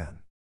in a man?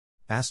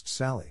 Asked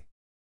Sally.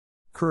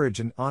 Courage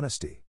and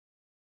honesty.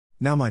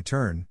 Now my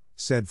turn,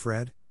 said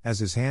Fred, as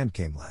his hand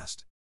came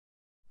last.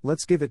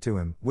 Let's give it to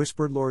him,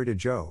 whispered Laurie to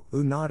Joe,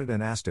 who nodded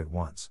and asked at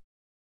once.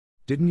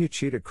 Didn't you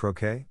cheat at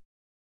croquet?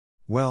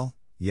 Well,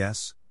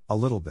 yes, a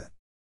little bit.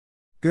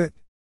 Good.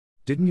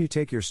 Didn't you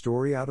take your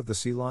story out of the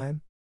sea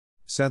lion?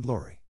 Said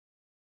Laurie.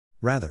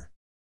 Rather.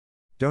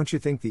 Don't you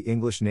think the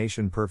English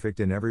nation perfect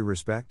in every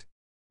respect?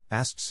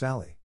 Asked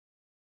Sally.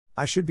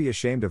 I should be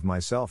ashamed of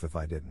myself if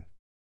I didn't.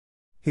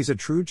 He's a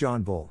true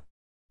John Bull.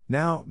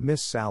 Now,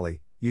 Miss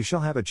Sally, you shall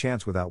have a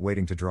chance without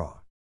waiting to draw.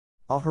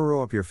 I'll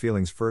harrow up your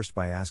feelings first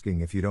by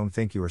asking if you don't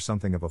think you are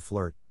something of a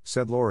flirt,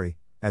 said Laurie,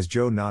 as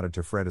Joe nodded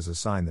to Fred as a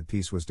sign that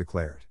peace was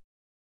declared.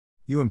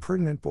 You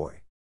impertinent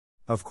boy.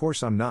 Of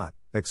course I'm not,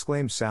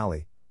 exclaimed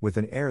Sally, with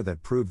an air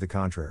that proved the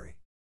contrary.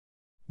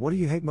 What do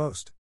you hate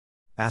most?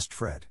 Asked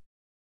Fred.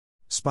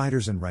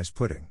 Spiders and rice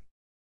pudding.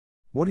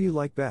 What do you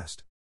like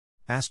best?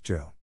 Asked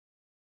Joe.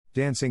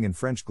 Dancing in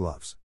French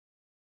gloves.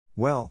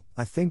 Well,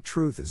 I think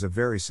truth is a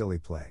very silly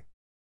play.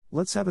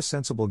 Let's have a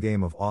sensible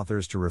game of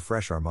authors to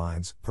refresh our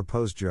minds,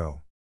 proposed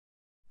Joe.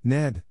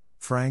 Ned,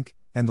 Frank,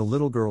 and the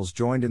little girls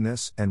joined in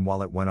this, and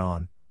while it went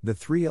on, the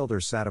three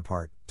elders sat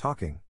apart,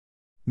 talking.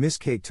 Miss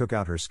Kate took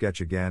out her sketch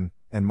again,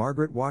 and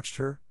Margaret watched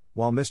her,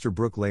 while Mr.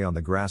 Brooke lay on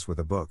the grass with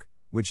a book,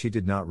 which he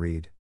did not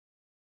read.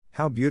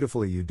 How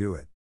beautifully you do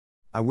it.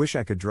 I wish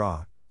I could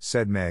draw,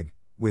 said Meg,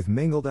 with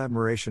mingled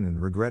admiration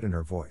and regret in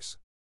her voice.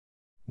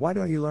 Why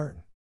don't you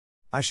learn?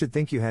 I should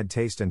think you had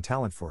taste and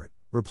talent for it,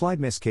 replied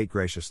Miss Kate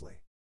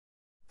graciously.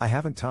 I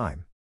haven't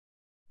time.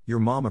 Your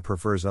mamma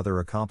prefers other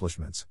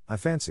accomplishments, I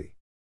fancy.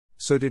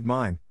 So did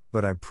mine,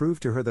 but I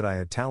proved to her that I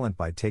had talent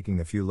by taking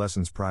a few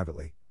lessons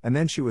privately, and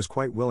then she was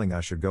quite willing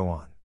I should go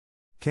on.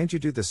 Can't you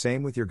do the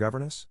same with your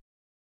governess?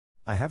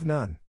 I have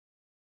none.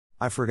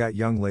 I forgot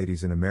young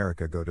ladies in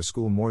America go to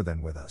school more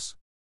than with us.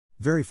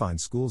 Very fine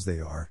schools they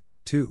are,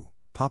 too,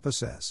 Papa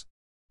says.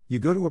 You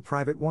go to a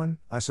private one,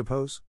 I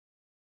suppose?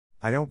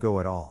 I don't go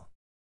at all.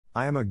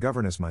 I am a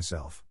governess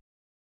myself.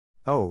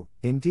 Oh,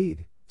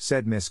 indeed,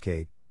 said Miss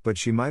Kate, but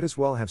she might as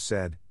well have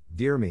said,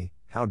 dear me,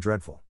 how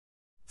dreadful.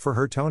 For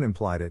her tone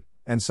implied it,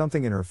 and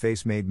something in her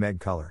face made Meg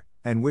color,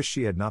 and wish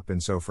she had not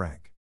been so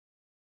frank.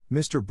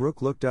 Mr.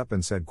 Brooke looked up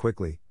and said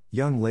quickly,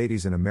 young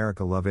ladies in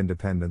America love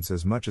independence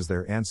as much as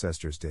their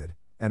ancestors did,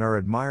 and are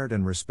admired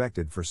and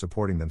respected for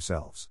supporting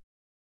themselves.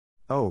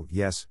 Oh,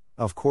 yes,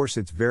 of course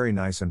it's very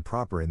nice and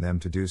proper in them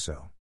to do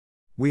so.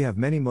 We have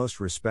many most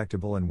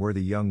respectable and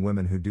worthy young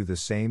women who do the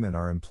same and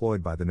are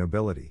employed by the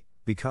nobility,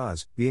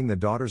 because, being the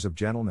daughters of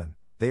gentlemen,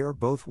 they are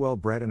both well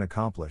bred and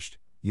accomplished,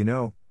 you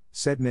know,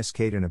 said Miss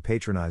Kate in a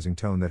patronizing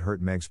tone that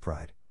hurt Meg's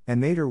pride, and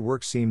made her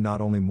work seem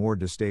not only more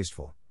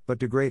distasteful, but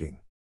degrading.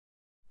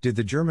 Did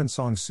the German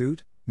song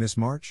suit, Miss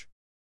March?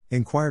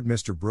 Inquired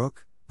Mr.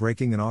 Brooke,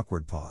 breaking an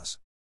awkward pause.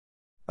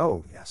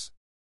 Oh, yes.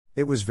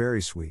 It was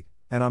very sweet,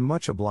 and I'm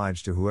much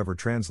obliged to whoever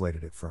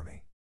translated it for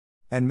me.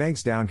 And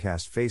Meg's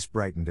downcast face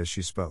brightened as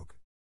she spoke.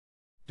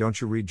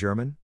 Don't you read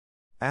German?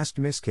 Asked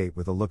Miss Kate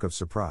with a look of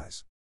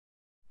surprise.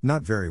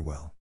 Not very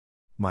well.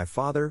 My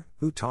father,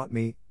 who taught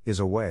me, is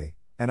away,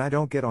 and I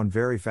don't get on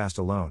very fast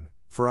alone,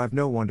 for I've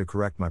no one to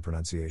correct my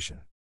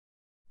pronunciation.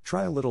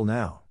 Try a little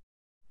now.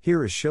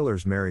 Here is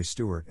Schiller's Mary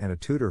Stuart and a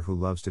tutor who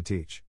loves to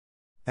teach.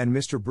 And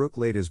Mr. Brooke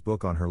laid his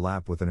book on her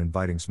lap with an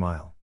inviting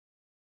smile.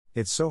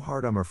 It's so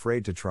hard I'm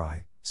afraid to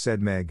try,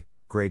 said Meg,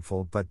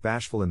 grateful but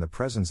bashful in the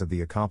presence of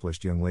the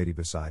accomplished young lady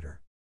beside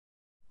her.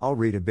 I'll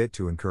read a bit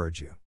to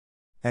encourage you.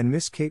 And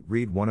Miss Kate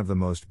read one of the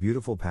most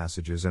beautiful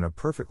passages in a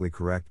perfectly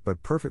correct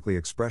but perfectly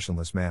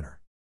expressionless manner.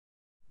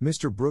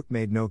 Mr. Brooke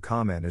made no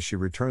comment as she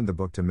returned the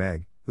book to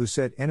Meg, who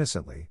said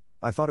innocently,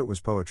 I thought it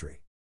was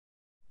poetry.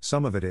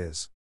 Some of it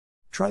is.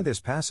 Try this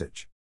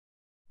passage.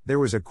 There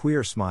was a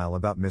queer smile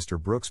about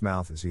Mr. Brooke's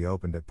mouth as he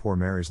opened at poor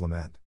Mary's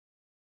lament.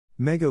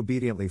 Meg,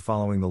 obediently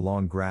following the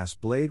long grass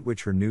blade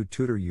which her new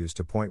tutor used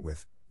to point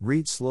with,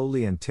 read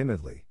slowly and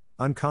timidly,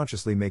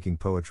 unconsciously making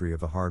poetry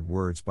of the hard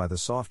words by the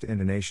soft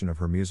intonation of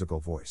her musical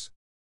voice.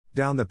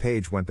 Down the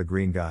page went the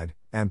green guide,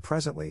 and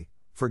presently,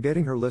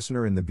 forgetting her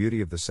listener in the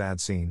beauty of the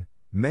sad scene,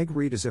 Meg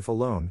read as if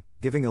alone,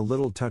 giving a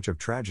little touch of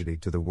tragedy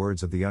to the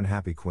words of the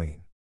unhappy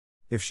queen.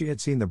 If she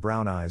had seen the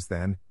brown eyes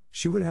then,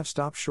 she would have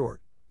stopped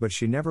short, but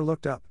she never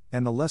looked up,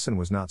 and the lesson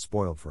was not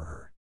spoiled for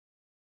her.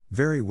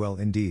 Very well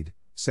indeed,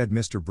 said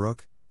Mr.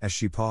 Brooke, as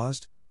she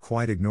paused,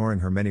 quite ignoring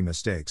her many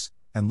mistakes,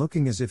 and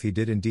looking as if he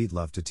did indeed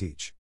love to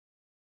teach.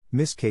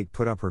 Miss Kate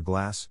put up her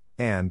glass,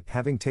 and,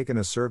 having taken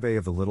a survey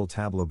of the little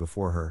tableau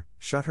before her,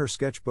 shut her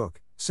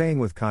sketchbook, saying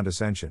with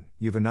condescension,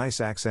 "You've a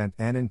nice accent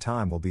and in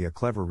time will be a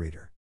clever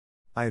reader.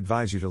 I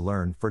advise you to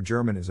learn, for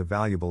German is a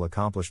valuable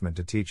accomplishment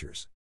to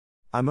teachers.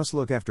 I must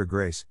look after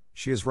Grace,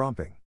 she is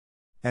romping."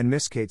 And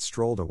Miss Kate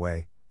strolled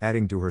away,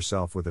 adding to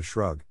herself with a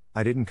shrug,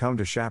 "I didn't come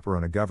to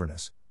chaperone a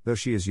governess, though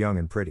she is young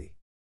and pretty.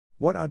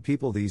 What odd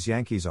people these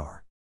Yankees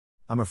are.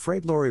 I'm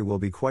afraid Laurie will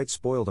be quite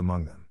spoiled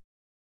among them.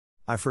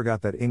 I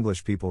forgot that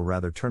English people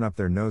rather turn up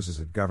their noses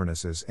at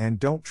governesses and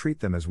don't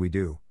treat them as we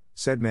do,"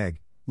 said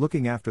Meg,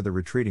 looking after the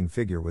retreating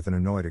figure with an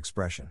annoyed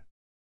expression.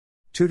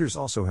 "Tutors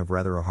also have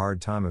rather a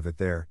hard time of it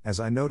there, as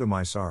I know to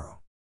my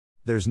sorrow.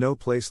 There's no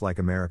place like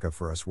America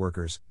for us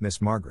workers, Miss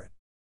Margaret."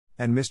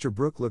 And Mr.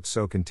 Brooke looked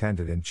so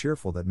contented and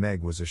cheerful that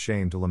Meg was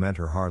ashamed to lament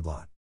her hard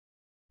lot.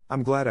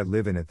 "I'm glad I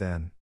live in it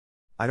then.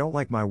 I don't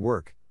like my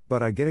work,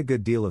 but I get a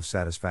good deal of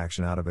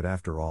satisfaction out of it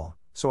after all,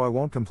 so I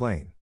won't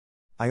complain.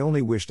 I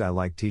only wished I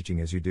liked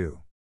teaching as you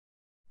do.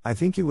 I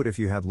think you would if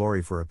you had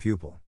Laurie for a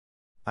pupil.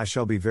 I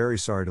shall be very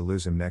sorry to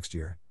lose him next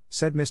year,"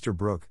 said Mr.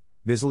 Brooke,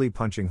 busily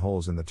punching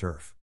holes in the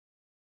turf.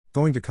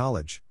 "Going to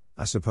college,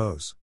 I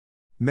suppose?"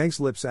 Meg's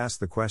lips asked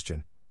the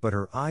question, but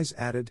her eyes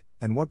added,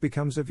 "And what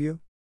becomes of you?"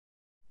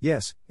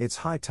 "Yes,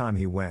 it's high time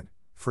he went,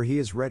 for he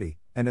is ready,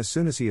 and as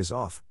soon as he is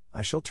off,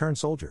 I shall turn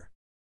soldier.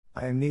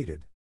 I am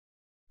needed."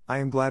 "I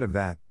am glad of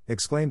that,"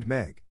 exclaimed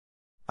Meg.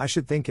 "I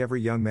should think every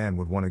young man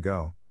would want to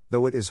go,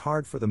 though it is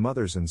hard for the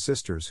mothers and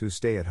sisters who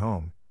stay at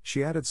home,"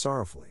 she added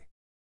sorrowfully.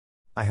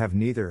 "I have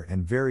neither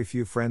and very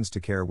few friends to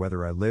care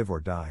whether I live or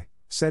die,"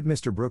 said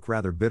Mr. Brooke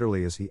rather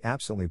bitterly as he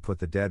absently put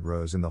the dead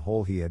rose in the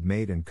hole he had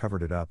made and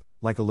covered it up,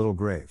 like a little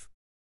grave.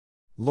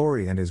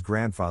 "Laurie and his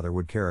grandfather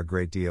would care a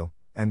great deal,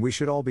 and we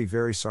should all be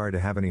very sorry to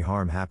have any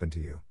harm happen to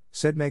you,"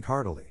 said Meg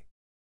heartily.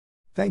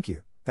 "Thank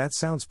you, that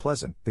sounds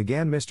pleasant,"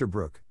 began Mr.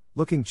 Brooke,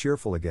 looking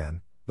cheerful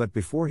again, but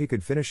before he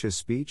could finish his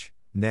speech,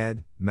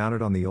 Ned,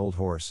 mounted on the old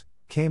horse,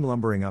 came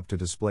lumbering up to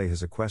display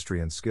his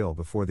equestrian skill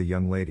before the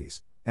young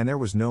ladies, and there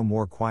was no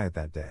more quiet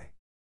that day.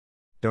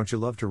 "Don't you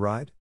love to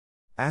ride?"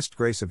 asked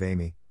Grace of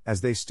Amy,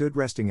 as they stood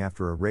resting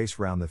after a race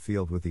round the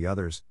field with the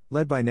others,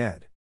 led by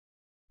Ned.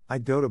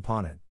 "I'd dote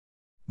upon it.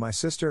 My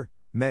sister,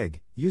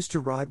 Meg, used to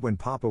ride when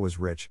Papa was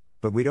rich,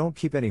 but we don't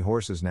keep any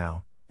horses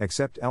now,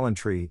 except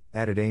Ellentree,"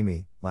 added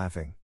Amy,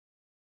 laughing.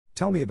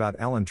 "Tell me about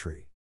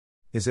Ellentree.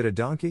 Is it a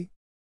donkey?"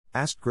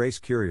 asked Grace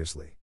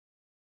curiously.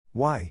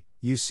 "Why,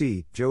 you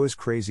see, Joe is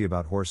crazy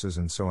about horses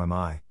and so am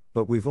I,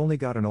 but we've only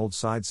got an old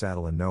side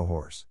saddle and no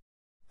horse.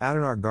 Out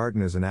in our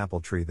garden is an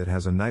apple tree that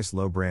has a nice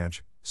low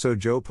branch, so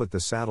Joe put the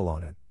saddle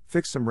on it,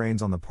 fixed some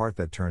reins on the part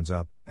that turns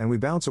up, and we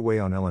bounce away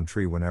on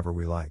Ellentree whenever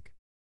we like."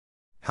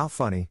 "How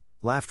funny,"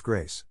 laughed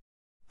Grace.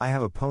 "I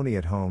have a pony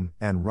at home,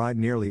 and ride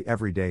nearly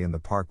every day in the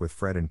park with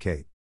Fred and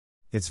Kate.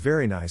 It's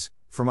very nice,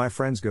 for my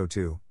friends go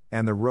too,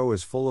 and the row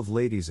is full of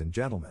ladies and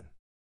gentlemen."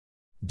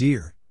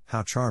 "Dear,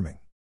 how charming.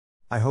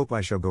 I hope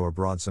I shall go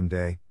abroad some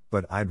day,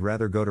 but I'd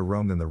rather go to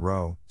Rome than the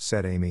row,"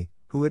 said Amy,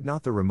 who had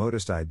not the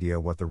remotest idea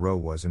what the row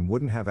was and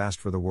wouldn't have asked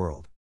for the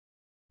world.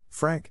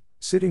 Frank,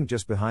 sitting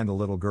just behind the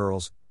little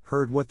girls,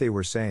 heard what they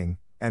were saying,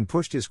 and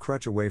pushed his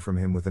crutch away from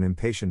him with an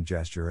impatient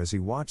gesture as he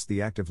watched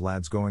the active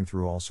lads going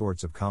through all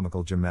sorts of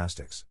comical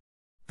gymnastics.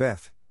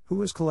 Beth, who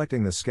was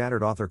collecting the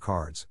scattered author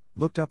cards,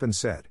 looked up and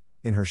said,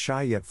 in her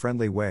shy yet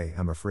friendly way,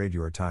 "I'm afraid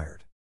you are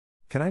tired.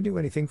 Can I do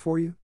anything for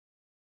you?"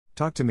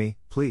 "Talk to me,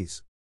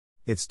 please.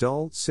 It's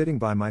dull, sitting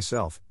by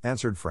myself,"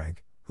 answered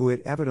Frank, who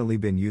had evidently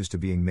been used to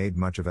being made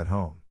much of at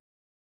home.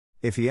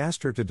 If he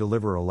asked her to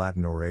deliver a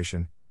Latin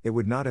oration, it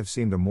would not have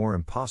seemed a more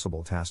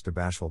impossible task to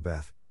bashful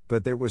Beth,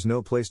 but there was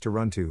no place to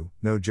run to,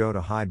 no Joe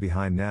to hide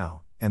behind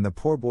now, and the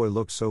poor boy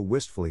looked so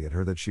wistfully at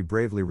her that she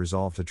bravely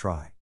resolved to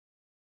try.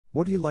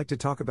 "What do you like to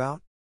talk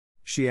about?"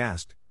 she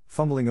asked,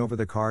 fumbling over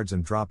the cards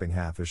and dropping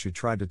half as she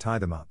tried to tie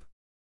them up.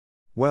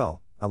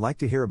 "Well, I like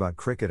to hear about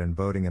cricket and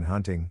boating and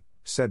hunting,"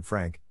 said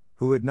Frank,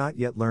 who had not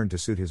yet learned to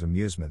suit his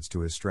amusements to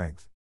his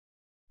strength.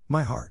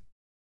 "My heart!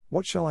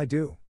 What shall I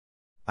do?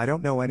 I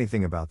don't know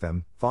anything about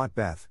them," thought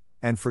Beth,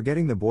 and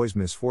forgetting the boy's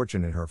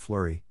misfortune in her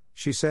flurry,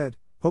 she said,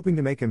 hoping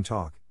to make him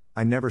talk,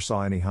 "I never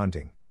saw any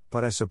hunting,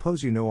 but I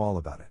suppose you know all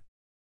about it."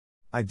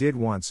 "I did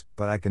once,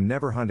 but I can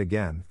never hunt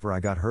again, for I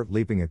got hurt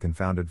leaping a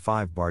confounded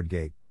 5-barred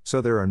gate, so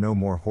there are no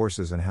more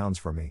horses and hounds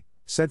for me,"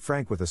 said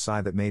Frank with a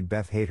sigh that made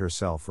Beth hate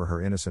herself for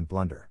her innocent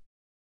blunder.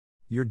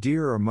 "Your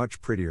deer are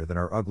much prettier than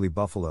our ugly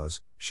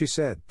buffaloes," she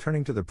said,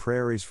 turning to the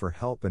prairies for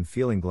help and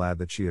feeling glad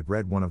that she had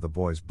read one of the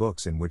boys'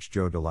 books in which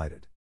Joe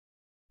delighted.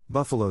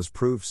 Buffaloes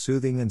proved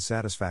soothing and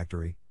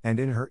satisfactory, and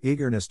in her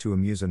eagerness to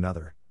amuse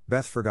another,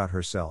 Beth forgot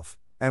herself,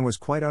 and was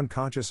quite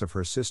unconscious of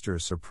her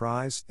sister's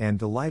surprise and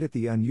delight at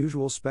the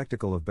unusual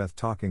spectacle of Beth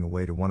talking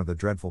away to one of the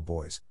dreadful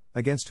boys,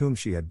 against whom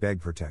she had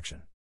begged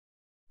protection.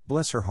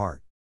 "Bless her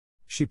heart.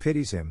 She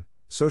pities him,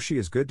 so she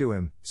is good to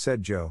him,"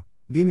 said Joe,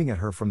 beaming at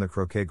her from the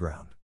croquet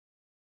ground.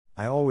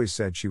 I always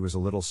said she was a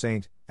little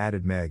saint,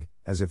 added Meg,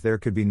 as if there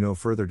could be no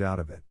further doubt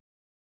of it.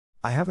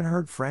 I haven't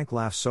heard Frank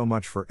laugh so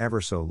much for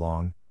ever so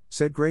long,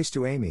 said Grace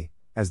to Amy,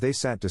 as they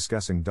sat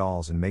discussing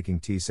dolls and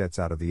making tea sets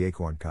out of the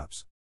acorn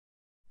cups.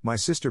 My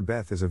sister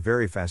Beth is a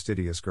very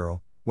fastidious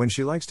girl, when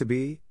she likes to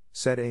be,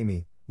 said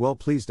Amy, well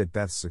pleased at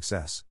Beth's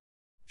success.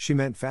 She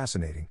meant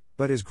fascinating,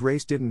 but as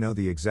Grace didn't know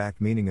the exact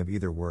meaning of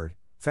either word,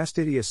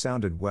 fastidious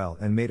sounded well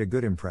and made a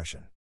good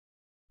impression.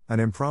 An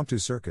impromptu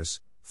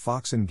circus,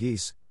 fox and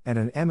geese, and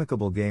an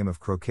amicable game of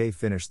croquet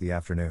finished the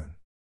afternoon.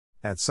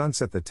 At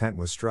sunset the tent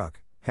was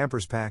struck,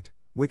 hampers packed,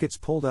 wickets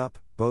pulled up,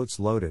 boats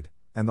loaded,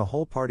 and the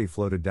whole party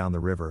floated down the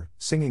river,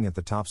 singing at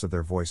the tops of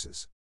their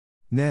voices.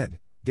 Ned,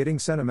 getting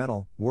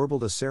sentimental,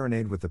 warbled a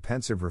serenade with the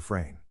pensive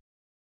refrain.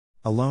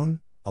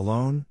 Alone,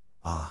 alone,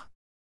 ah.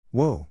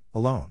 Whoa,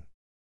 alone.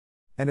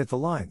 And at the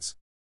lines.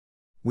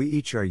 We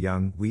each are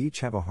young, we each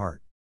have a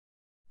heart.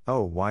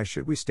 Oh, why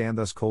should we stand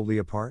thus coldly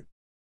apart?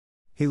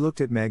 He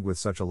looked at Meg with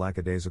such a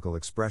lackadaisical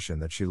expression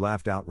that she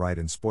laughed outright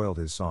and spoiled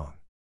his song.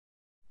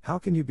 How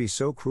can you be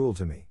so cruel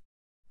to me?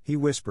 He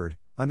whispered,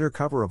 under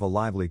cover of a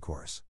lively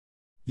chorus.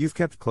 You've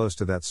kept close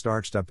to that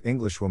starched-up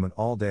Englishwoman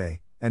all day,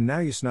 and now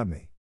you snub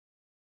me.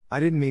 I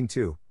didn't mean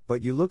to,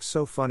 but you looked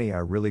so funny I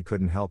really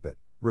couldn't help it,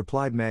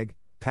 replied Meg,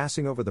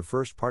 passing over the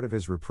first part of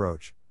his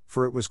reproach,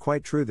 for it was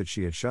quite true that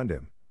she had shunned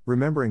him,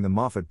 remembering the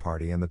Moffat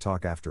party and the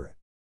talk after it.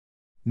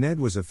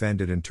 Ned was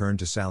offended and turned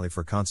to Sally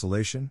for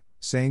consolation,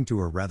 saying to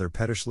her rather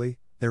pettishly,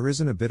 there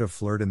isn't a bit of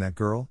flirt in that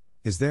girl,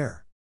 is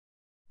there?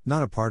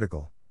 Not a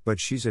particle, but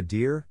she's a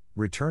dear,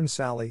 returned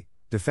Sally,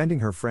 defending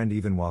her friend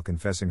even while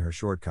confessing her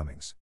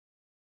shortcomings.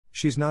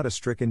 She's not a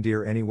stricken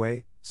dear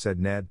anyway, said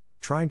Ned,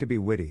 trying to be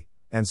witty,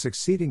 and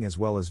succeeding as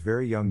well as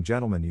very young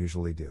gentlemen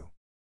usually do.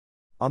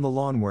 On the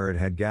lawn where it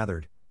had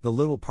gathered, the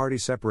little party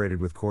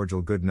separated with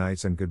cordial good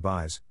nights and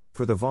goodbyes,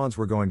 for the Vaughns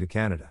were going to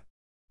Canada.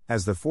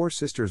 As the four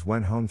sisters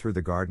went home through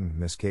the garden,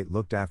 Miss Kate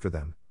looked after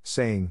them,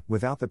 saying,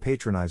 without the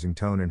patronizing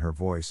tone in her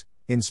voice,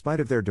 in spite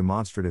of their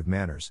demonstrative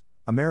manners,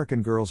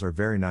 American girls are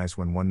very nice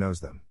when one knows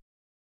them.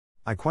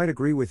 I quite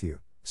agree with you,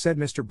 said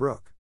Mr.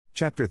 Brooke.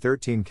 Chapter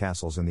 13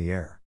 Castles in the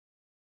Air.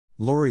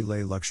 Laurie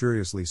lay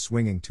luxuriously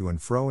swinging to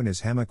and fro in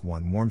his hammock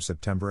one warm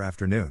September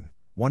afternoon,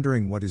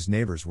 wondering what his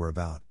neighbors were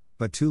about,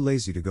 but too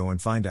lazy to go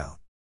and find out.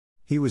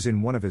 He was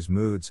in one of his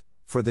moods,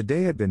 for the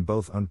day had been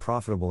both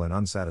unprofitable and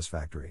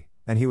unsatisfactory,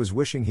 and he was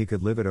wishing he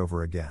could live it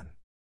over again.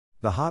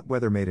 The hot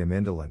weather made him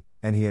indolent,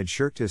 and he had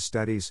shirked his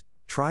studies,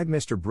 tried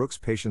Mr. Brooks'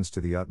 patience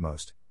to the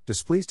utmost,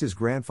 displeased his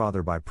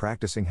grandfather by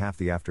practicing half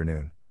the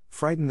afternoon,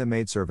 frightened the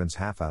maidservants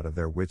half out of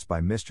their wits by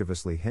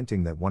mischievously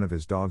hinting that one of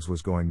his dogs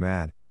was going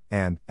mad,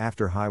 and,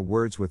 after high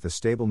words with the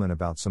stableman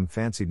about some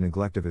fancied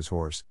neglect of his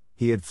horse,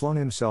 he had flung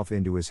himself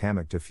into his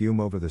hammock to fume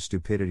over the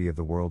stupidity of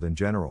the world in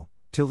general,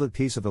 till the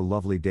peace of a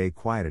lovely day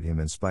quieted him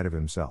in spite of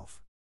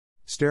himself.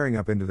 Staring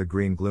up into the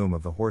green gloom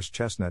of the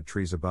horse-chestnut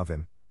trees above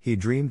him, he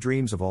dreamed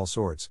dreams of all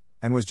sorts,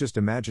 and was just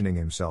imagining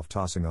himself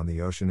tossing on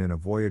the ocean in a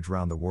voyage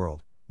round the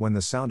world, when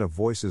the sound of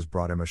voices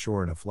brought him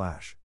ashore in a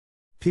flash.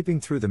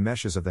 Peeping through the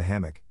meshes of the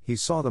hammock, he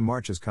saw the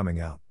marches coming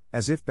out,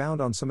 as if bound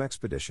on some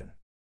expedition.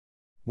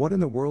 What in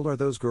the world are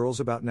those girls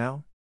about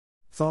now?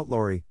 Thought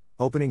Laurie,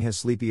 opening his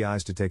sleepy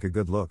eyes to take a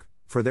good look,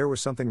 for there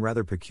was something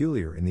rather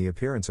peculiar in the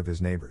appearance of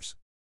his neighbors.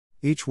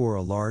 Each wore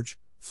a large,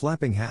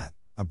 flapping hat,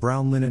 a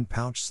brown linen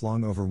pouch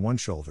slung over one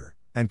shoulder,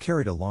 and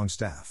carried a long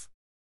staff.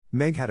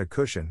 Meg had a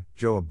cushion,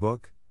 Joe a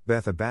book,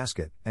 Beth a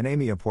basket, and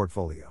Amy a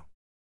portfolio.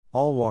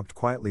 All walked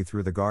quietly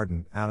through the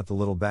garden, out at the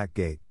little back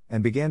gate,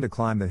 and began to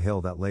climb the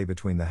hill that lay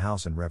between the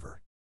house and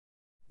river.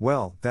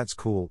 Well, that's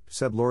cool,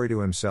 said Laurie to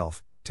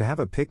himself, to have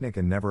a picnic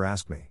and never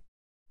ask me.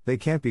 They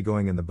can't be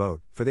going in the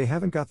boat, for they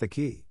haven't got the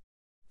key.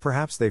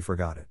 Perhaps they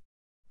forgot it.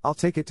 I'll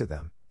take it to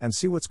them, and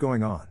see what's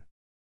going on.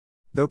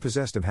 Though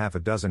possessed of half a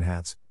dozen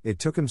hats, it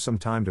took him some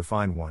time to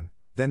find one.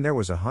 Then there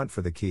was a hunt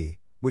for the key,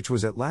 which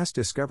was at last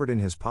discovered in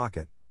his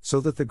pocket, so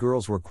that the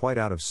girls were quite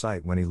out of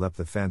sight when he leapt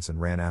the fence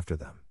and ran after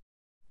them.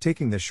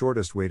 Taking the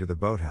shortest way to the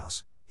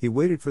boathouse, he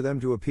waited for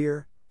them to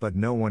appear, but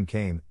no one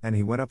came, and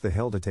he went up the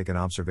hill to take an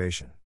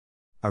observation.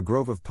 A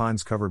grove of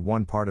pines covered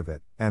one part of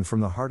it, and from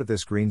the heart of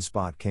this green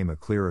spot came a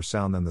clearer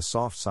sound than the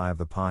soft sigh of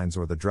the pines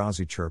or the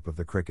drowsy chirp of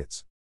the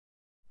crickets.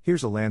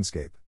 Here's a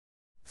landscape,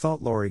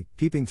 thought Laurie,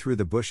 peeping through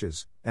the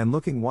bushes, and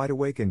looking wide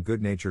awake and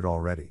good-natured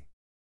already.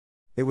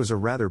 It was a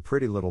rather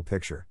pretty little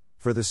picture,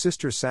 for the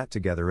sisters sat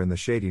together in the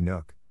shady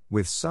nook,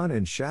 with sun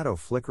and shadow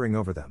flickering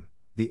over them,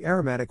 the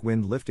aromatic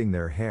wind lifting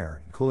their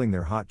hair and cooling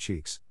their hot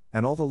cheeks,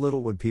 and all the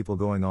Littlewood people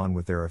going on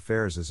with their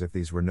affairs as if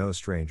these were no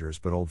strangers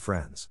but old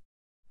friends.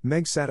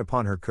 Meg sat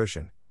upon her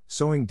cushion,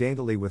 sewing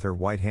daintily with her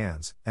white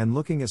hands, and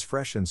looking as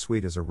fresh and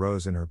sweet as a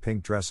rose in her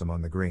pink dress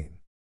among the green.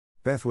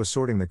 Beth was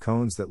sorting the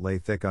cones that lay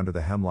thick under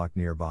the hemlock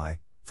nearby,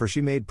 for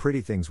she made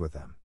pretty things with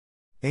them.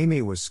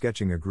 Amy was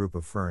sketching a group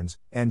of ferns,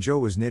 and Joe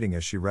was knitting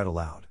as she read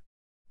aloud.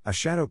 A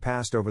shadow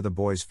passed over the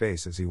boy's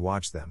face as he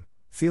watched them,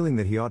 feeling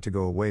that he ought to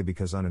go away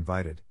because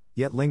uninvited,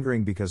 yet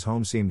lingering because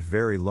home seemed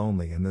very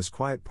lonely and this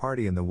quiet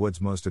party in the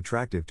woods most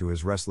attractive to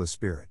his restless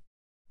spirit.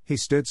 He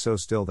stood so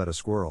still that a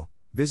squirrel,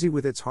 busy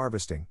with its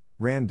harvesting,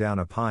 ran down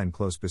a pine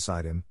close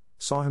beside him,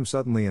 saw him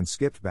suddenly and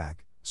skipped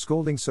back,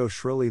 scolding so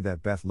shrilly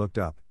that Beth looked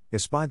up,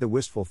 espied the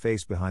wistful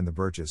face behind the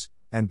birches,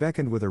 and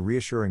beckoned with a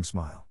reassuring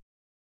smile.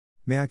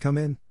 "May I come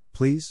in,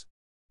 please?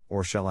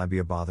 Or shall I be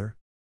a bother?"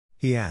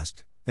 he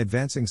asked,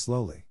 advancing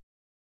slowly.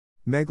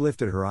 Meg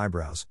lifted her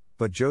eyebrows,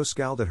 but Joe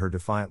scowled at her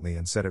defiantly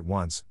and said at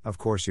once, "Of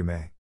course you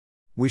may.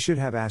 We should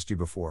have asked you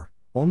before,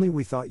 only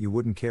we thought you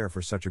wouldn't care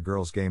for such a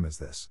girl's game as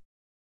this.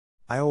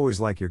 I always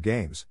like your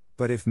games,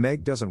 but if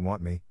Meg doesn't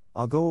want me,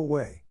 I'll go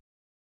away.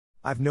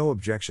 I've no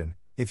objection,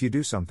 if you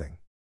do something.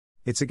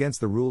 It's against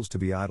the rules to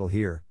be idle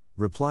here,"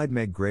 replied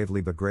Meg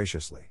gravely but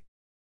graciously.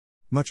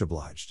 "Much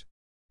obliged.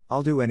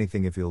 I'll do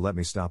anything if you'll let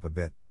me stop a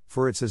bit,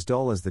 for it's as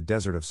dull as the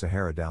desert of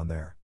Sahara down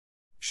there.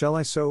 Shall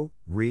I sew,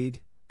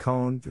 read,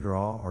 comb,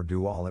 draw, or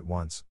do all at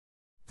once?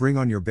 Bring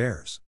on your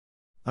bears.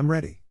 I'm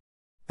ready."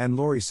 And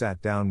Laurie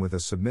sat down with a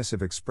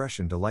submissive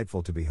expression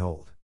delightful to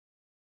behold.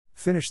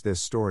 "Finish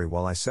this story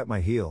while I set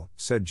my heel,"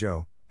 said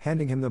Joe,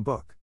 handing him the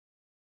book.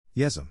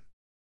 "Yes'm,"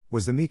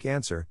 was the meek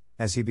answer,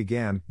 as he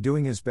began,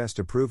 doing his best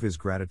to prove his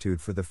gratitude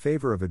for the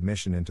favor of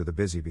admission into the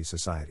Busy Bee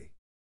Society.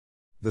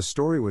 The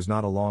story was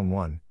not a long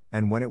one,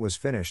 and when it was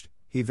finished,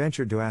 he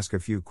ventured to ask a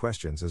few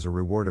questions as a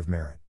reward of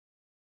merit.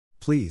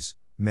 "Please,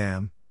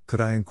 ma'am,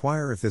 could I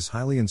inquire if this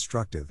highly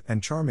instructive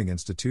and charming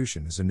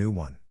institution is a new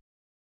one?"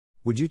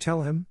 "Would you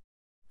tell him?"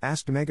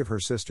 asked Meg of her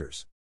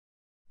sisters.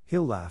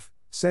 "He'll laugh,"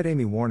 said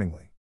Amy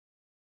warningly.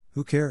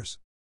 "Who cares?"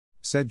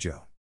 said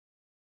Joe.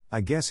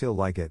 "I guess he'll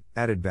like it,"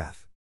 added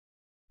Beth.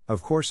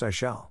 "Of course I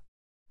shall.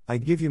 I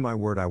give you my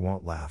word I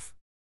won't laugh.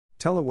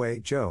 Tell away,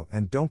 Joe,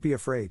 and don't be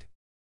afraid."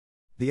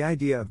 "The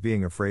idea of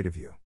being afraid of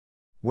you.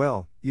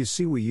 Well, you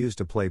see we used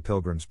to play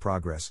Pilgrim's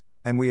Progress,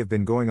 and we have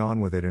been going on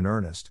with it in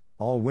earnest,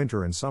 all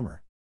winter and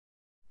summer."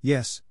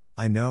 "Yes,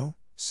 I know,"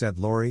 said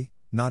Laurie,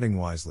 nodding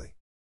wisely.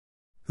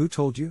 "Who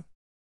told you?"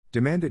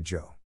 demanded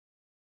Joe.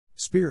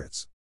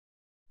 "Spirits."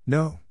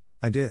 "No,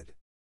 I did.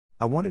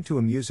 I wanted to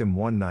amuse him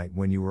one night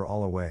when you were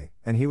all away,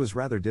 and he was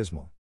rather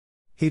dismal.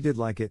 He did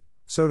like it,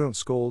 so don't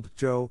scold,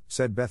 Joe,"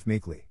 said Beth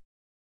meekly.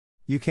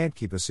 "You can't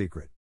keep a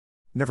secret.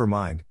 Never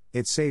mind,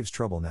 it saves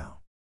trouble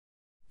now."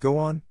 "Go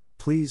on,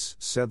 please,"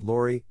 said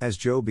Laurie, as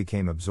Joe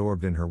became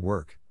absorbed in her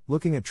work,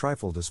 looking a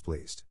trifle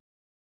displeased.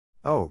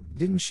 "Oh,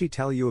 didn't she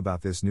tell you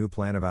about this new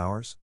plan of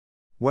ours?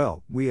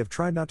 Well, we have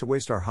tried not to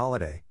waste our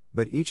holiday,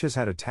 but each has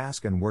had a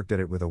task and worked at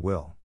it with a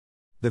will.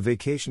 The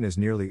vacation is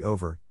nearly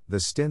over, the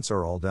stints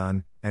are all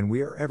done, and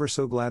we are ever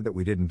so glad that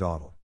we didn't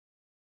dawdle."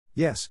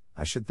 "Yes,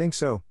 I should think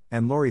so,"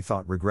 and Laurie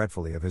thought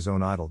regretfully of his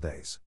own idle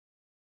days.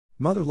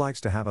 "Mother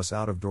likes to have us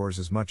out of doors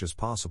as much as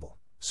possible,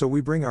 so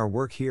we bring our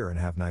work here and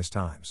have nice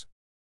times.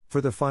 For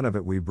the fun of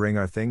it we bring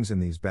our things in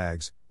these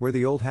bags, wear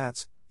the old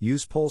hats,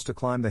 use poles to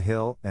climb the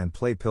hill, and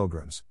play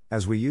pilgrims,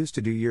 as we used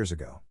to do years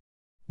ago.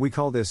 We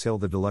call this hill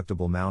the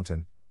Delectable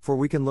Mountain, for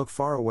we can look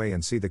far away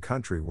and see the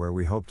country where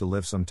we hope to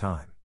live some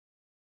time."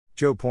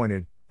 Joe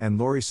pointed, and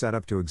Laurie sat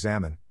up to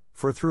examine,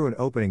 for through an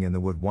opening in the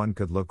wood one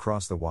could look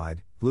across the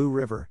wide, blue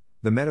river,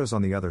 the meadows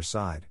on the other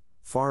side,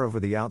 far over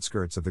the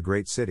outskirts of the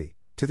great city,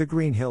 to the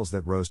green hills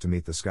that rose to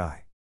meet the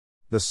sky.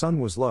 The sun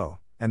was low,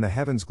 and the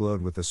heavens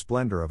glowed with the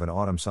splendor of an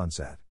autumn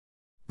sunset.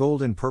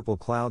 Golden purple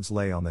clouds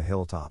lay on the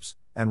hilltops,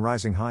 and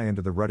rising high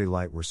into the ruddy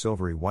light were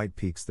silvery white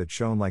peaks that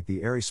shone like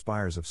the airy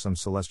spires of some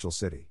celestial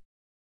city.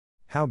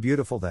 "How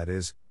beautiful that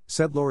is,"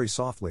 said Laurie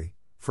softly,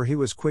 for he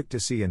was quick to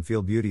see and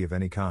feel beauty of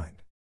any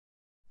kind.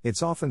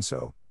 "It's often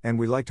so, and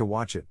we like to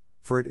watch it,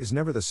 for it is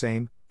never the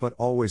same, but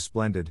always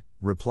splendid,"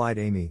 replied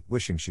Amy,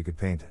 wishing she could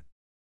paint it.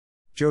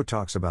 "Joe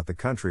talks about the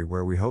country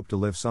where we hope to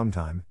live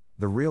sometime,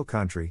 the real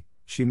country,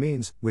 she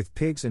means, with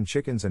pigs and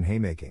chickens and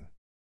haymaking.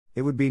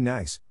 It would be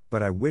nice,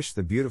 but I wish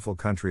the beautiful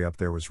country up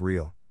there was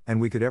real, and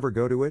we could ever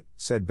go to it,"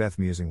 said Beth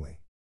musingly.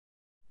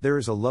 "There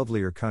is a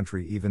lovelier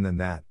country even than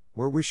that,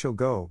 where we shall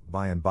go,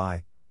 by and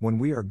by, when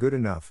we are good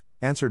enough,"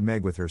 answered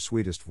Meg with her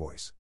sweetest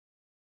voice.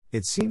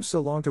 "It seems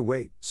so long to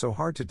wait, so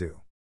hard to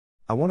do.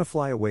 I want to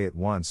fly away at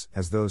once,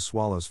 as those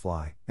swallows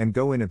fly, and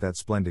go in at that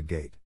splendid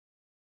gate."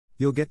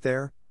 "You'll get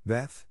there,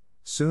 Beth,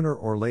 sooner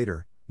or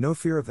later, no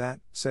fear of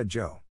that," said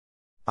Joe.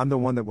 "I'm the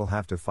one that will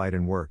have to fight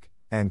and work,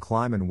 and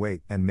climb and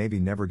wait, and maybe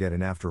never get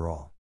in after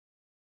all.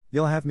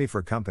 You'll have me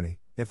for company,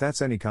 if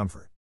that's any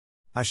comfort.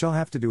 I shall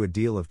have to do a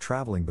deal of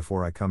traveling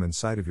before I come in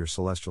sight of your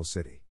celestial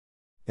city.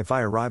 If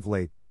I arrive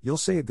late, you'll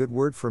say a good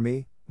word for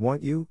me,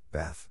 won't you,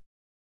 Beth?"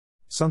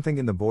 Something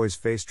in the boy's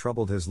face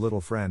troubled his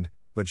little friend,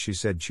 but she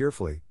said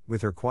cheerfully,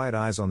 with her quiet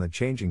eyes on the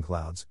changing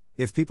clouds,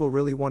 "If people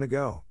really want to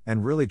go,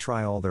 and really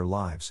try all their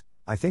lives,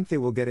 I think they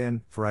will get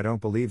in, for I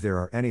don't believe there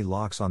are any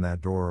locks on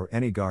that door or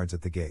any guards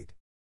at the gate.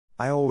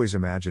 I always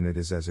imagine it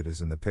is as it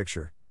is in the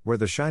picture, where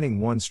the Shining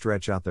Ones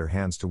stretch out their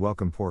hands to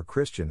welcome poor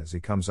Christian as he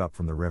comes up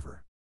from the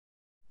river.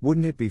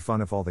 Wouldn't it be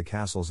fun if all the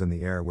castles in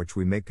the air which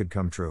we make could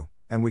come true,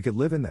 and we could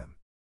live in them?"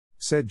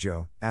 said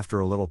Joe, after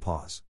a little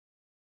pause.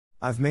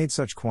 "I've made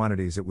such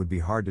quantities it would be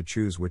hard to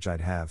choose which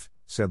I'd have,"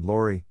 said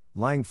Laurie,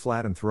 lying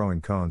flat and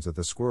throwing cones at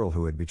the squirrel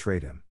who had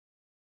betrayed him.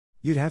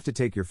 "You'd have to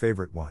take your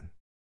favorite one."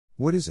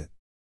 "What is it?"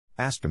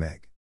 asked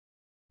Meg.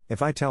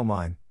 If I tell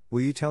mine,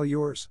 will you tell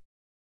yours?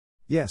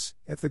 Yes,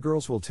 if the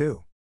girls will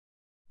too.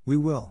 We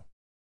will.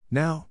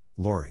 Now,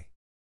 Lori.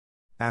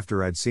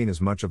 After I'd seen as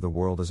much of the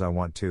world as I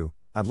want to,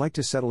 I'd like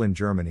to settle in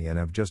Germany and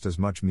have just as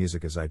much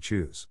music as I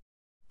choose.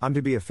 I'm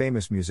to be a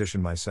famous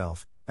musician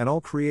myself, and all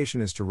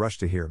creation is to rush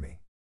to hear me.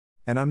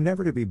 And I'm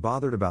never to be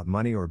bothered about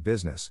money or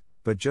business,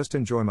 but just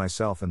enjoy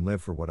myself and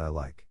live for what I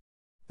like.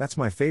 That's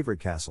my favorite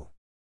castle.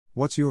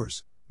 What's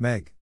yours,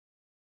 Meg?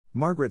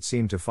 Margaret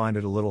seemed to find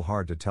it a little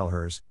hard to tell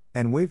hers,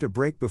 and waved a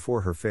break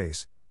before her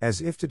face, as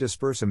if to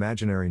disperse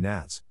imaginary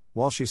gnats,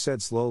 while she said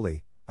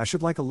slowly, I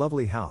should like a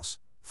lovely house,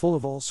 full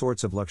of all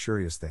sorts of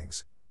luxurious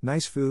things,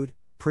 nice food,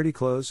 pretty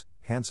clothes,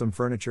 handsome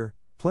furniture,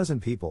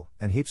 pleasant people,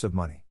 and heaps of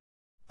money.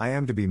 I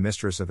am to be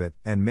mistress of it,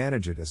 and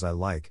manage it as I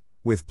like,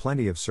 with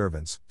plenty of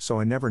servants, so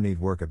I never need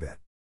work a bit.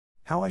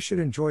 How I should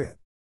enjoy it!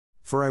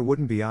 For I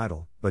wouldn't be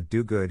idle, but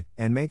do good,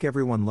 and make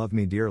everyone love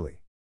me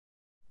dearly.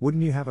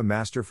 Wouldn't you have a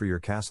master for your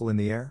castle in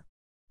the air?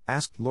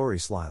 Asked Lori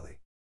slyly.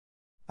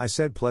 I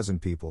said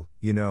pleasant people,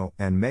 you know,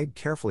 and Meg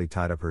carefully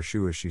tied up her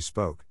shoe as she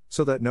spoke,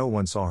 so that no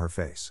one saw her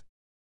face.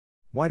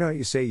 Why don't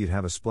you say you'd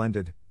have a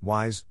splendid,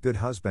 wise, good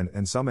husband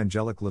and some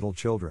angelic little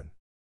children?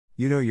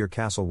 You know your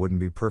castle wouldn't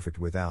be perfect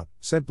without,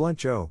 said blunt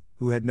Joe,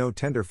 who had no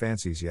tender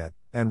fancies yet,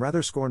 and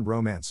rather scorned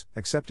romance,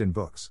 except in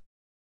books.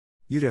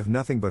 You'd have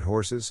nothing but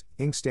horses,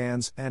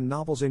 inkstands, and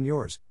novels in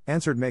yours,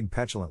 answered Meg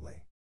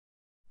petulantly.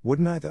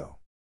 Wouldn't I though?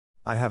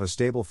 I'd have a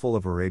stable full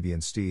of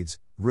Arabian steeds,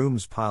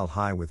 rooms piled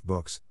high with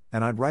books,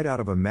 and I'd write out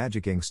of a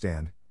magic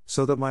inkstand,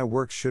 so that my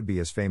works should be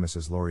as famous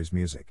as Lori's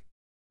music.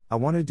 I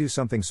want to do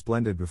something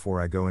splendid before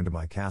I go into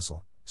my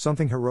castle,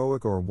 something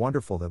heroic or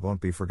wonderful that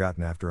won't be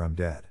forgotten after I'm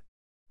dead.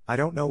 I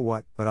don't know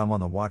what, but I'm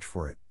on the watch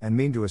for it, and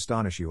mean to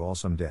astonish you all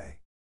someday.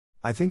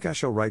 I think I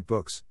shall write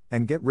books,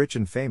 and get rich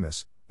and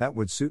famous, that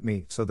would suit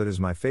me, so that is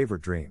my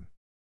favorite dream.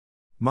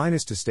 Mine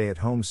is to stay at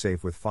home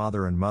safe with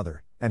father and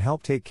mother, and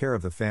help take care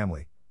of the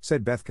family,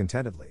 said Beth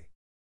contentedly.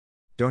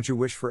 Don't you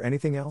wish for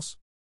anything else?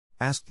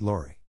 Asked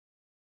Lori.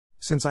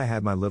 Since I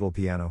had my little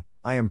piano,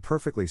 I am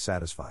perfectly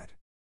satisfied.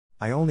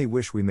 I only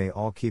wish we may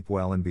all keep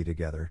well and be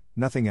together,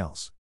 nothing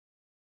else.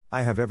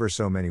 I have ever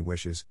so many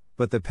wishes,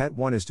 but the pet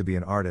one is to be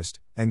an artist,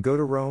 and go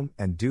to Rome,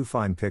 and do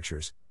fine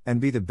pictures, and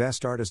be the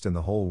best artist in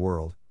the whole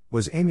world,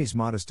 was Amy's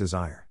modest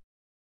desire.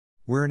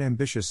 We're an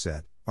ambitious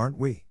set, aren't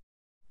we?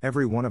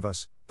 Every one of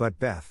us, but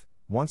Beth,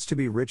 wants to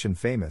be rich and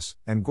famous,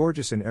 and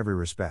gorgeous in every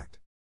respect.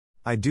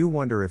 I do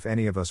wonder if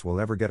any of us will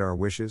ever get our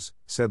wishes,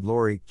 said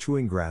Lori,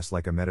 chewing grass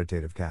like a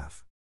meditative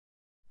calf.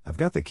 I've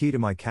got the key to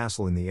my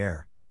castle in the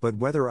air, but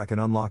whether I can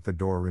unlock the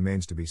door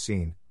remains to be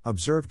seen,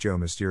 observed Joe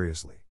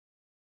mysteriously.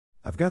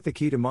 I've got the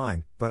key to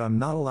mine, but I'm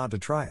not allowed to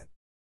try it.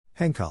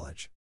 Hang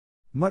college,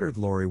 muttered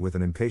Lori with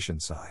an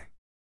impatient sigh.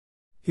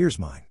 Here's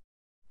mine.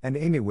 And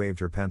Amy waved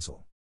her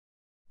pencil.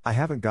 I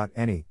haven't got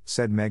any,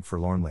 said Meg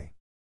forlornly.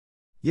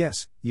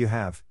 Yes, you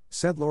have,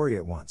 said Lori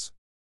at once.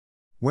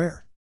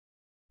 Where?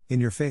 In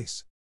your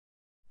face.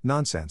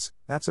 Nonsense,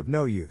 that's of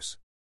no use.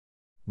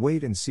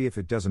 Wait and see if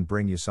it doesn't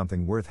bring you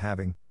something worth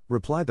having,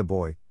 replied the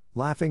boy,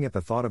 laughing at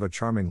the thought of a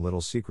charming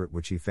little secret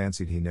which he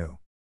fancied he knew.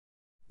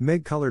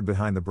 Meg colored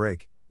behind the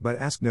brake, but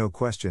asked no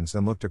questions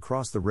and looked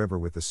across the river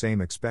with the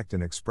same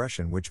expectant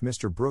expression which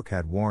Mr. Brooke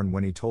had worn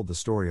when he told the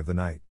story of the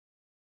night.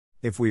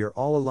 If we are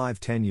all alive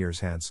 10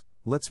 years hence,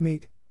 let's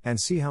meet, and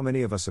see how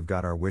many of us have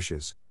got our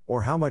wishes,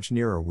 or how much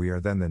nearer we are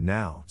then than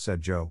now,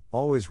 said Joe,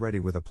 always ready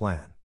with a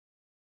plan.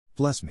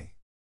 Bless me.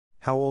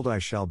 How old I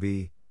shall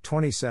be,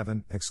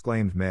 27,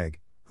 exclaimed Meg,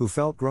 who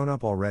felt grown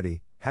up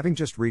already, having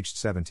just reached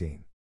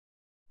 17.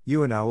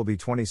 You and I will be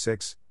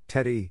 26,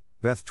 Teddy,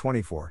 Beth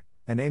 24,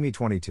 and Amy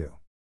 22.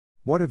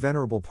 What a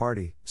venerable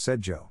party,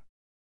 said Joe.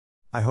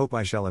 I hope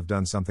I shall have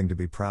done something to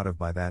be proud of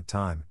by that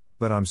time,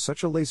 but I'm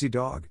such a lazy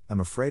dog, I'm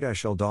afraid I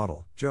shall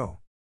dawdle, Joe.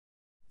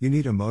 You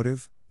need a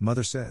motive,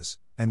 Mother says,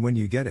 and when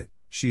you get it,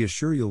 she is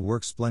sure you'll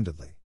work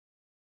splendidly.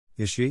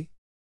 Is she?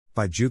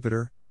 By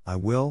Jupiter, I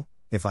will,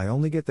 if I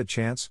only get the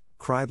chance,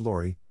 cried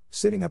Lori,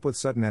 sitting up with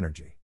sudden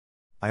energy.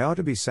 I ought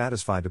to be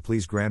satisfied to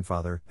please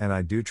grandfather, and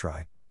I do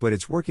try, but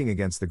it's working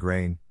against the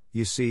grain,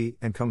 you see,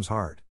 and comes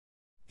hard.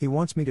 He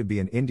wants me to be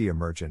an India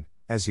merchant,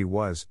 as he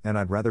was, and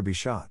I'd rather be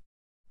shot.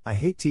 I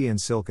hate tea and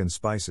silk and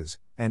spices,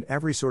 and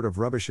every sort of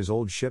rubbish his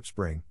old ships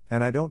bring,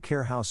 and I don't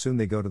care how soon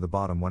they go to the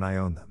bottom when I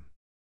own them.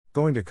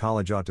 Going to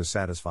college ought to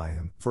satisfy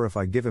him, for if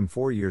I give him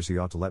 4 years he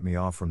ought to let me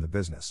off from the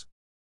business.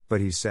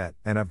 But he's set,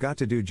 and I've got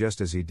to do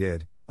just as he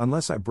did,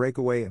 unless I break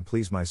away and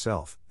please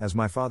myself, as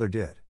my father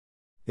did.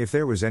 If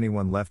there was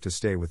anyone left to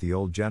stay with the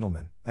old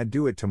gentleman, I'd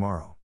do it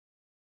tomorrow.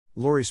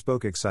 Lori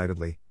spoke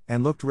excitedly,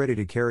 and looked ready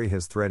to carry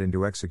his threat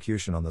into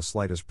execution on the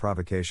slightest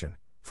provocation,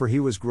 for he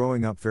was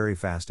growing up very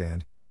fast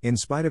and, in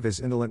spite of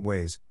his indolent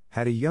ways,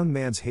 had a young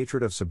man's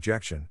hatred of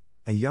subjection,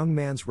 a young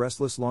man's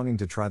restless longing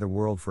to try the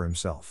world for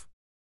himself.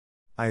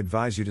 I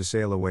advise you to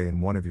sail away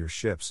in one of your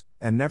ships,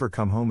 and never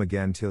come home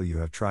again till you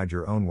have tried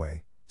your own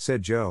way,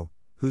 said Joe,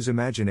 whose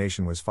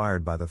imagination was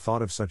fired by the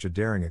thought of such a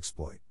daring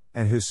exploit,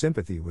 and whose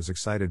sympathy was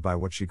excited by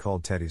what she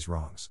called Teddy's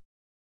wrongs.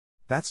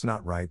 That's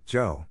not right,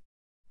 Joe.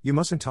 You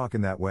mustn't talk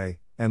in that way,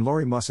 and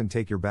Laurie mustn't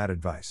take your bad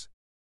advice.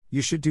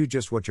 You should do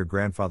just what your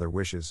grandfather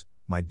wishes,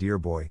 my dear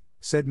boy,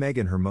 said Meg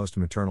in her most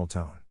maternal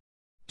tone.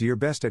 Do your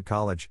best at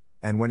college,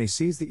 and when he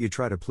sees that you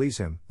try to please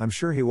him, I'm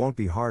sure he won't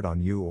be hard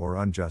on you or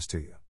unjust to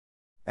you.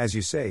 As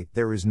you say,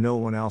 there is no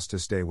one else to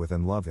stay with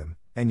and love him,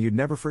 and you'd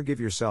never forgive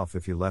yourself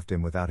if you left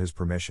him without his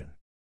permission.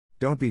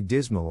 Don't be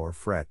dismal or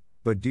fret,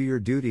 but do your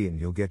duty and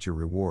you'll get your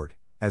reward,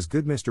 as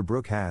good Mr.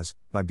 Brooke has,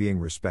 by being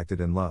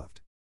respected and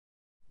loved.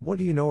 What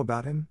do you know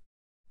about him?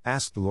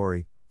 Asked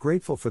Laurie,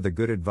 grateful for the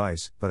good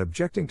advice, but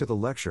objecting to the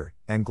lecture,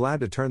 and glad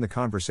to turn the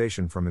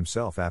conversation from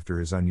himself after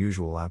his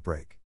unusual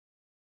outbreak.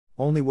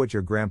 Only what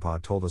your grandpa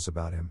told us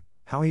about him,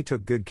 how he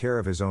took good care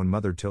of his own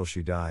mother till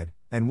she died,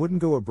 and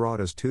wouldn't go abroad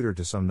as tutor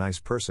to some nice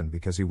person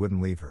because he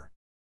wouldn't leave her.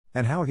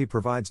 And how he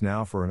provides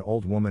now for an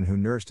old woman who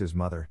nursed his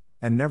mother,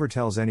 and never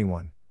tells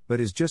anyone, but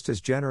is just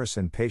as generous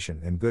and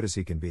patient and good as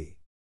he can be.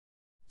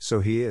 So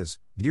he is,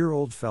 dear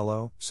old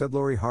fellow, said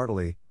Laurie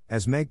heartily,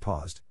 as Meg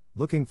paused,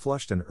 looking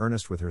flushed and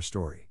earnest with her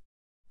story.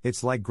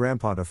 It's like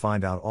Grandpa to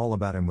find out all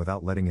about him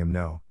without letting him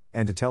know,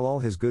 and to tell all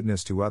his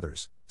goodness to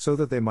others, so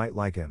that they might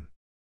like him.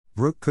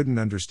 Brooke couldn't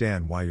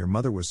understand why your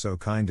mother was so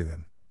kind to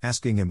him,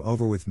 asking him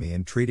over with me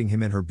and treating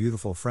him in her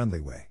beautiful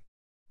friendly way.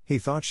 He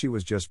thought she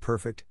was just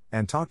perfect,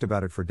 and talked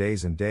about it for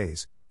days and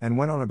days, and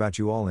went on about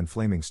you all in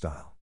flaming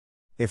style.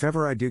 If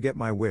ever I do get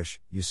my wish,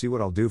 you see what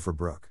I'll do for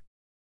Brooke.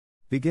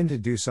 Begin to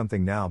do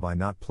something now by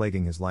not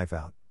plaguing his life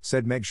out,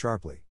 said Meg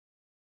sharply.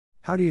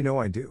 How do you know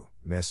I do,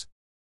 miss?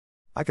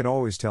 I can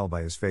always tell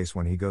by his face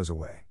when he goes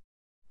away.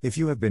 If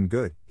you have been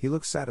good, he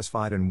looks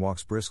satisfied and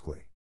walks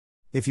briskly.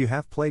 If you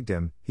have plagued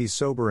him, he's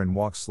sober and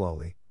walks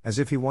slowly, as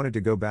if he wanted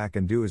to go back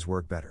and do his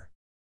work better.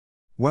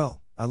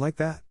 Well, I like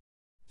that.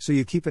 So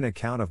you keep an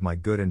account of my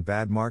good and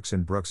bad marks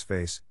in Brooke's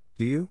face,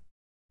 do you?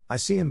 I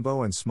see him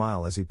bow and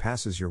smile as he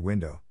passes your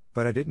window,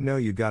 but I didn't know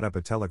you'd got up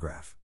a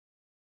telegraph.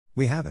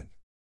 We haven't.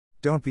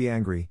 Don't be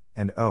angry,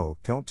 and oh,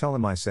 don't tell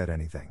him I said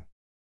anything.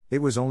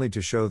 It was only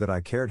to show that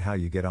I cared how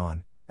you get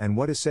on, and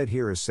what is said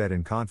here is said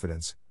in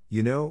confidence,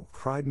 you know,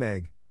 cried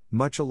Meg,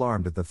 much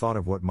alarmed at the thought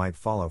of what might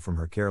follow from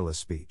her careless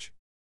speech.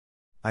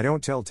 I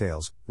don't tell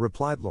tales,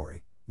 replied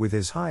Laurie, with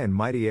his high and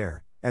mighty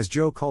air, as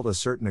Joe called a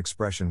certain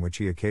expression which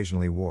he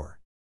occasionally wore.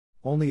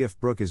 Only if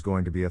Brooke is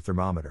going to be a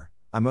thermometer,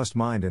 I must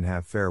mind and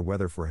have fair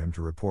weather for him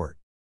to report.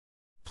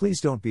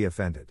 Please don't be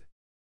offended.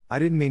 I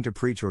didn't mean to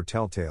preach or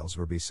tell tales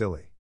or be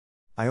silly.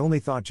 I only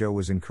thought Joe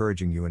was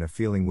encouraging you in a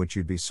feeling which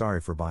you'd be sorry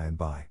for by and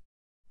by.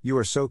 You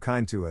are so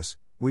kind to us,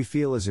 we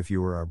feel as if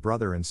you were our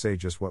brother and say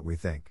just what we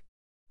think.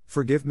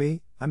 Forgive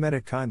me, I meant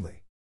it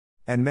kindly.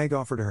 And Meg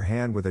offered her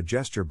hand with a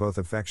gesture both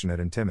affectionate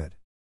and timid.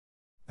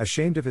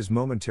 Ashamed of his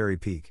momentary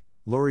pique,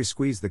 Laurie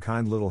squeezed the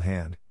kind little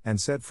hand,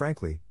 and said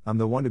frankly, I'm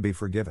the one to be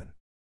forgiven.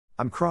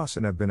 I'm cross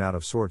and have been out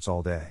of sorts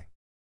all day.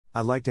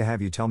 I'd like to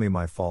have you tell me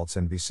my faults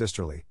and be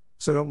sisterly,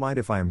 so don't mind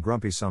if I am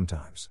grumpy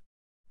sometimes.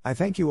 I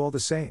thank you all the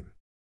same.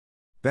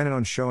 Bent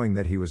on showing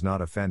that he was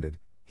not offended,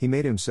 he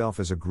made himself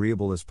as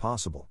agreeable as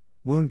possible,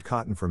 wound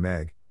cotton for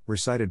Meg,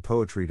 recited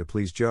poetry to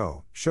please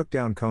Joe, shook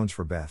down cones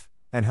for Beth,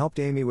 and helped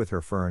Amy with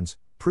her ferns,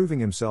 proving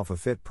himself a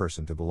fit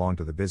person to belong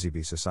to the Busy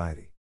Bee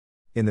Society.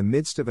 In the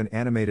midst of an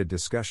animated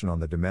discussion on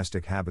the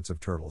domestic habits of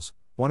turtles,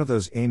 one of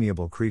those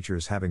amiable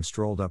creatures having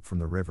strolled up from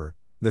the river,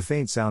 the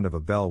faint sound of a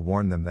bell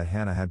warned them that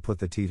Hannah had put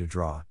the tea to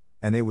draw,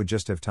 and they would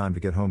just have time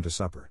to get home to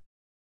supper.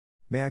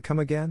 May I come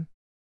again?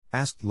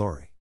 Asked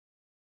Laurie.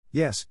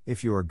 Yes,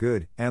 if you are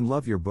good, and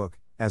love your book,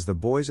 as the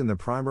boys in the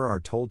primer are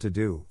told to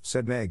do,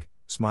 said Meg,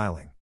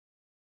 smiling.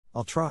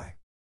 I'll try.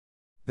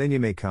 Then you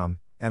may come,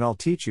 and I'll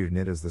teach you to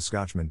knit as the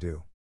Scotchmen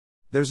do.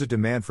 There's a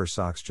demand for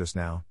socks just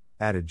now,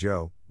 added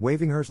Joe,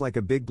 waving hers like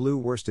a big blue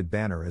worsted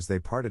banner as they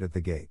parted at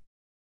the gate.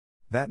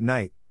 That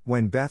night,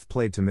 when Beth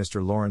played to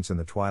Mr. Lawrence in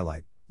the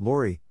twilight,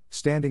 Laurie,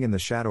 standing in the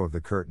shadow of the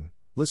curtain,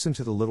 listened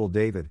to the little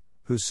David,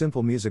 whose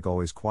simple music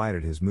always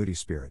quieted his moody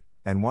spirit,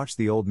 and watched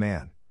the old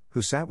man,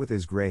 who sat with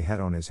his gray head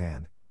on his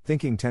hand,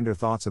 thinking tender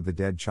thoughts of the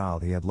dead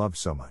child he had loved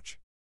so much.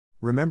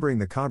 Remembering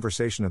the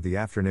conversation of the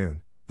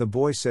afternoon, the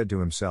boy said to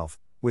himself,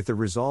 with the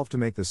resolve to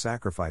make the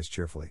sacrifice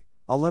cheerfully,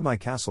 I'll let my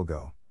castle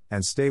go,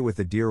 and stay with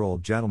the dear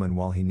old gentleman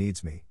while he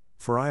needs me,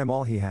 for I am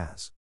all he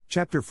has.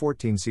 Chapter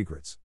 14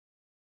 Secrets.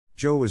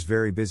 Joe was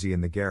very busy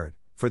in the garret,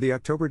 for the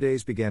October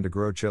days began to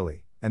grow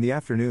chilly, and the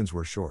afternoons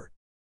were short.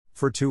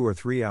 For 2 or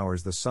 3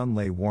 hours the sun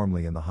lay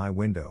warmly in the high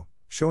window,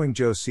 showing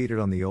Joe seated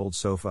on the old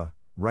sofa,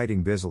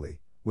 writing busily,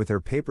 with her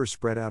papers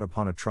spread out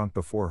upon a trunk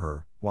before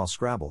her, while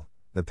Scrabble,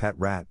 the pet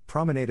rat,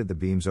 promenaded the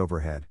beams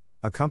overhead,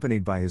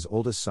 accompanied by his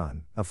oldest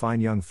son, a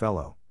fine young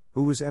fellow,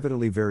 who was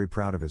evidently very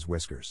proud of his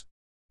whiskers.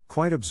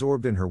 Quite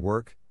absorbed in her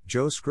work,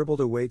 Joe scribbled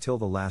away till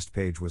the last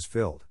page was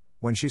filled,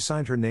 when she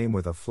signed her name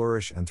with a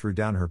flourish and threw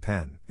down her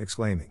pen,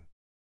 exclaiming,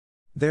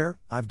 There,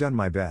 I've done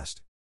my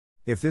best.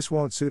 If this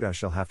won't suit I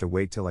shall have to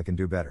wait till I can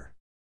do better.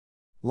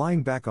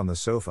 Lying back on the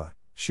sofa,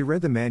 she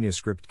read the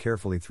manuscript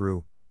carefully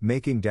through,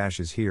 making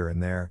dashes here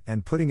and there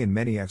and putting in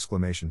many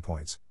exclamation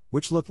points,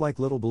 which looked like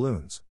little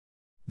balloons.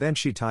 Then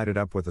she tied it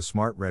up with a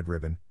smart red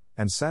ribbon,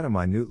 and sat a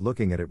minute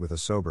looking at it with a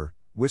sober,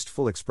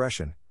 wistful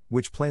expression,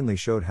 which plainly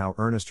showed how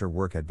earnest her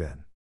work had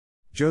been.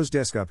 Joe's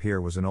desk up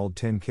here was an old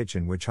tin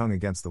kitchen which hung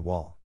against the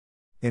wall.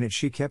 In it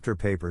she kept her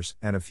papers,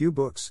 and a few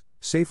books,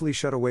 safely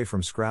shut away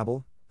from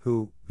Scrabble,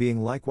 who,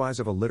 being likewise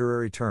of a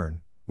literary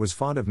turn, was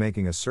fond of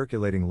making a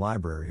circulating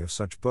library of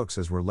such books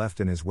as were left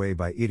in his way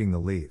by eating the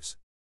leaves.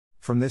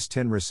 From this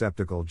tin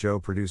receptacle Joe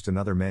produced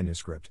another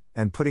manuscript,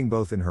 and putting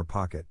both in her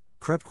pocket,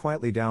 crept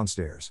quietly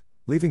downstairs,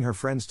 leaving her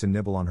friends to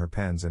nibble on her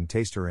pens and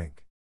taste her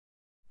ink.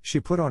 She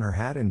put on her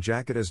hat and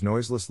jacket as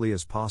noiselessly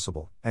as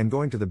possible, and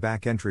going to the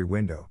back entry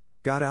window,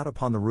 got out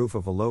upon the roof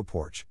of a low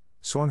porch,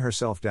 swung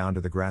herself down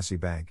to the grassy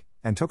bank,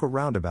 and took a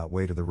roundabout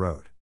way to the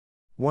road.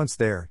 Once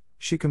there,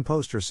 she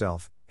composed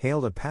herself,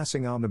 hailed a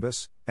passing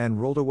omnibus,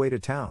 and rolled away to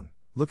town,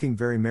 looking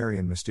very merry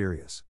and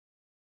mysterious.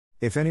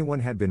 If anyone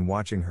had been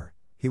watching her,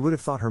 he would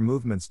have thought her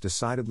movements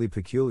decidedly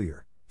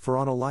peculiar, for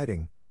on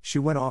alighting, she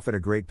went off at a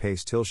great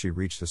pace till she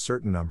reached a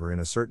certain number in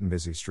a certain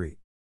busy street.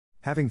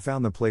 Having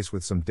found the place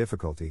with some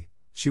difficulty,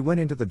 she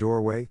went into the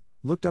doorway,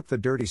 looked up the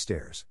dirty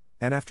stairs,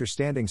 and after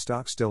standing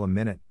stock still a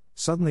minute,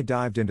 suddenly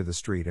dived into the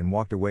street and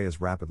walked away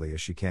as rapidly as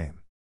she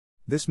came.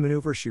 This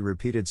maneuver she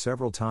repeated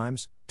several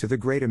times, to the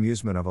great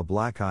amusement of a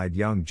black-eyed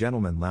young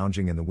gentleman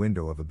lounging in the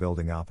window of a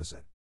building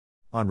opposite.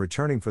 On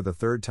returning for the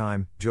third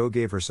time, Joe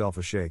gave herself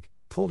a shake,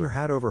 pulled her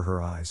hat over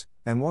her eyes,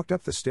 and walked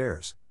up the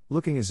stairs,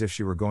 looking as if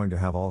she were going to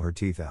have all her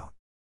teeth out.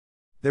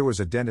 There was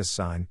a dentist's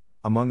sign,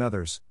 among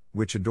others,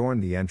 which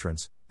adorned the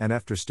entrance, and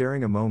after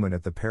staring a moment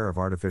at the pair of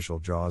artificial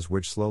jaws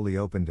which slowly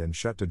opened and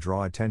shut to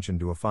draw attention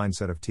to a fine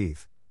set of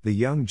teeth, the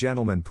young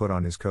gentleman put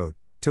on his coat,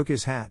 took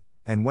his hat,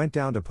 and went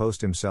down to post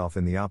himself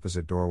in the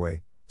opposite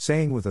doorway,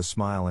 saying with a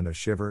smile and a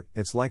shiver,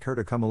 "It's like her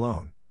to come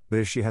alone, but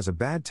if she has a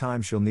bad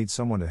time she'll need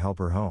someone to help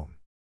her home."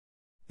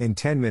 In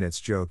 10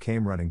 minutes Joe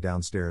came running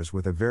downstairs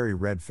with a very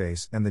red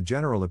face and the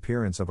general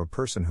appearance of a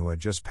person who had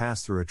just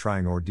passed through a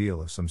trying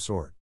ordeal of some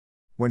sort.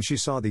 When she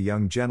saw the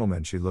young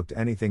gentleman she looked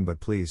anything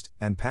but pleased,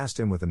 and passed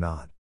him with a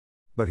nod.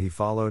 But he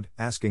followed,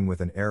 asking with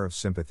an air of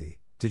sympathy,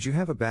 "Did you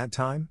have a bad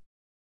time?"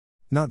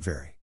 "Not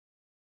very."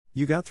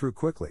 "You got through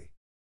quickly."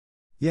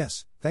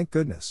 "Yes, thank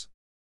goodness."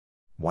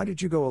 "Why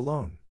did you go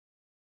alone?"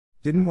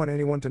 "Didn't want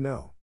anyone to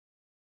know."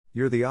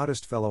 "You're the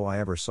oddest fellow I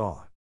ever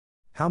saw.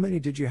 How many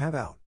did you have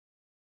out?"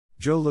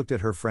 Joe looked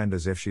at her friend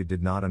as if she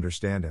did not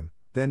understand him,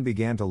 then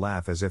began to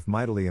laugh as if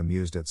mightily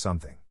amused at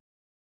something.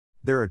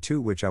 "There are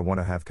 2 which I want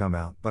to have come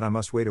out, but I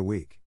must wait a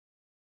week."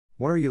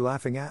 "What are you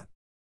laughing at?"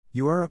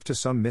 "You are up to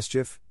some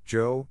mischief,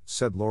 Joe,"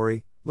 said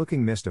Laurie,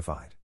 looking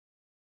mystified.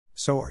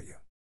 "So are you.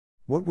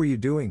 What were you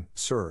doing,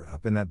 sir,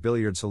 up in that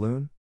billiard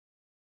saloon?"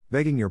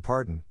 "Begging your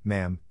pardon,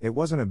 ma'am, it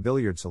wasn't a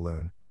billiard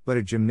saloon, but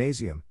a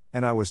gymnasium,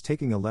 and I was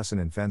taking a lesson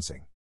in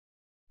fencing."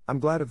 "I'm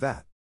glad of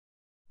that."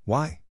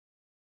 "Why?"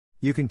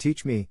 "You can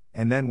teach me,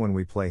 and then when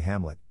we play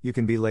Hamlet, you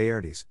can be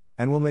Laertes,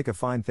 and we'll make a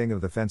fine thing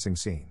of the fencing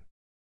scene."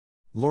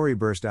 Laurie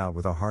burst out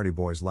with a hearty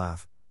boy's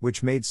laugh,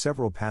 which made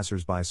several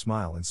passers-by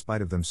smile in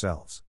spite of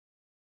themselves.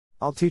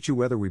 "I'll teach you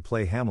whether we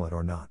play Hamlet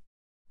or not.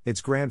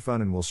 It's grand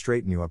fun and will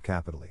straighten you up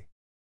capitally.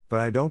 But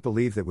I don't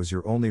believe that was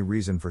your only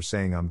reason for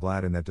saying I'm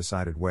glad in that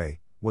decided way,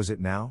 was it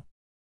now?"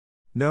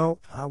 "No,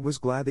 I was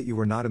glad that you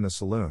were not in the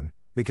saloon,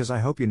 because I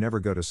hope you never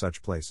go to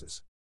such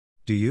places."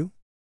 "Do you?"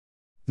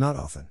 "Not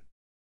often."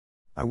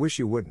 "I wish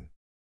you wouldn't."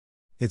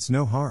 "It's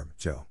no harm,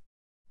 Joe.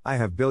 I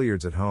have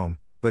billiards at home,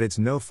 but it's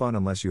no fun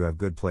unless you have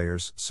good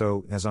players,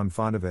 so, as I'm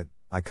fond of it,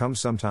 I come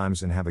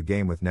sometimes and have a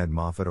game with Ned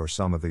Moffat or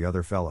some of the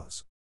other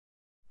fellows."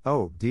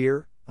 "Oh,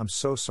 dear, I'm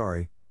so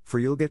sorry, for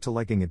you'll get to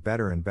liking it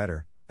better and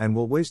better, and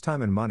will waste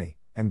time and money,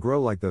 and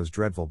grow like those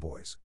dreadful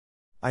boys.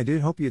 I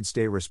did hope you'd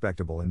stay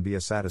respectable and be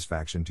a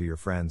satisfaction to your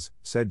friends,"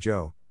 said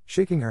Joe,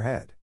 shaking her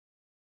head.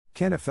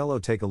 "Can't a fellow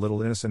take a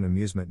little innocent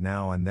amusement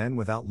now and then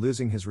without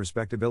losing his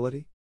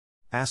respectability?"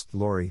 asked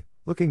Laurie,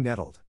 looking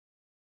nettled.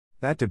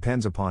 "That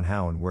depends upon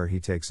how and where he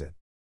takes it.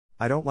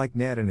 I don't like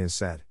Ned and his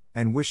set,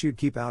 and wish you'd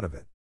keep out of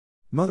it.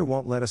 Mother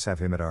won't let us have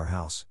him at our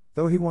house,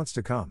 though he wants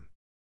to come.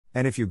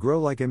 And if you grow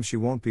like him she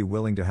won't be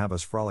willing to have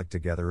us frolic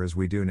together as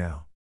we do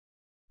now."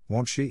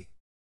 "Won't she?"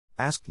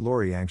 asked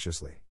Laurie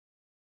anxiously.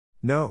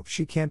 "No,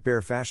 she can't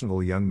bear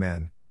fashionable young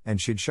men, and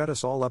she'd shut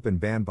us all up in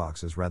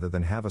bandboxes rather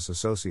than have us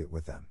associate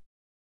with them."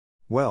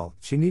 "Well,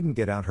 she needn't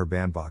get out her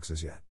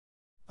bandboxes yet.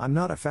 I'm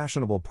not a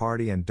fashionable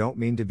party and don't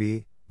mean to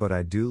be, but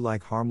I do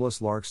like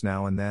harmless larks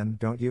now and then,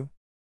 don't you?"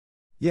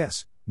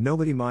 "Yes,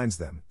 nobody minds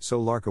them, so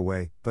lark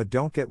away, but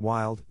don't get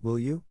wild, will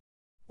you?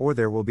 Or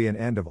there will be an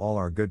end of all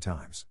our good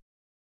times.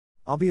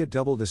 I'll be a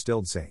double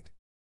distilled saint."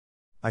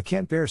 "I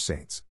can't bear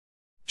saints.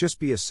 Just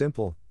be a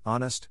simple,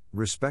 honest,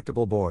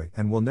 respectable boy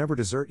and we'll never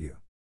desert you.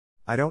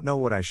 I don't know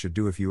what I should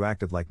do if you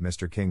acted like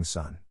Mr. King's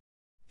son.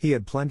 He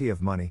had plenty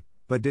of money,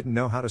 but didn't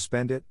know how to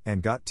spend it,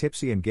 and got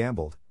tipsy and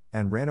gambled,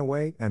 and ran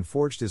away and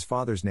forged his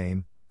father's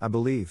name, I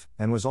believe,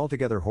 and was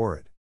altogether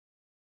horrid.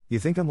 You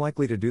think I'm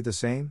likely to do the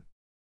same?"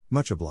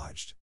 "Much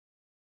obliged."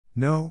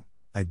 "No,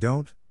 I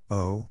don't,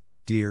 oh,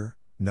 dear,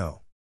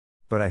 no.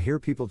 But I hear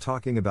people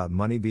talking about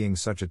money being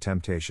such a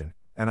temptation,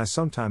 and I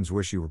sometimes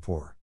wish you were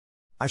poor.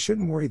 I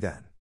shouldn't worry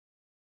then."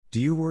 "Do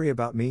you worry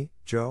about me,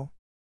 Joe?"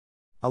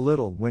 A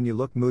little, when you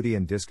look moody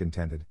and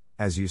discontented,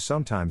 as you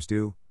sometimes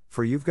do,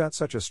 for you've got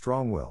such a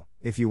strong will.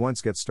 If you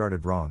once get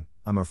started wrong,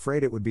 I'm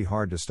afraid it would be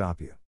hard to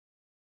stop you.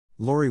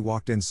 Laurie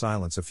walked in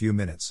silence a few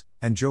minutes,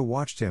 and Joe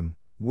watched him,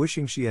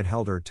 wishing she had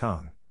held her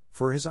tongue,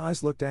 for his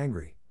eyes looked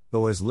angry,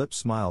 though his lips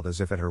smiled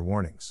as if at her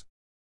warnings.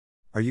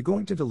 Are you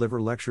going to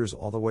deliver lectures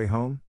all the way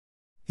home?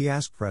 He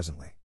asked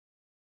presently.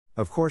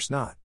 Of course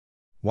not.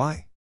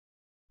 Why?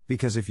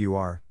 Because if you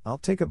are, I'll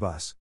take a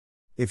bus.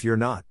 If you're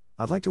not,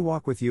 I'd like to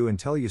walk with you and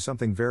tell you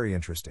something very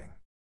interesting.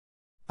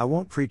 I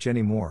won't preach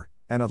any more,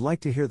 and I'd like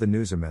to hear the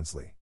news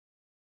immensely.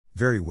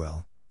 Very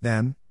well,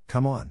 then,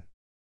 come on.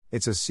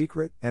 It's a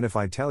secret, and if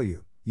I tell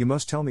you, you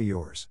must tell me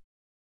yours.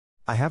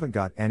 I haven't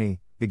got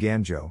any,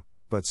 began Joe,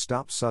 but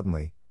stopped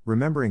suddenly,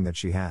 remembering that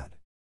she had.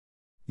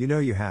 You know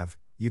you have,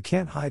 you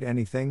can't hide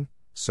anything,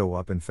 so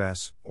up and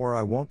fess, or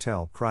I won't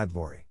tell, cried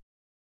Laurie.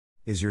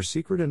 Is your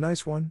secret a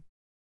nice one?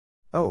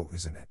 Oh,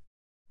 isn't it?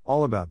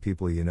 All about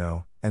people you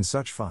know, and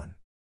such fun.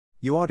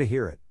 You ought to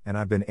hear it, and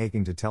I've been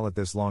aching to tell it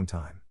this long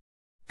time.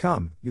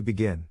 Come, you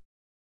begin.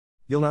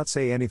 You'll not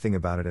say anything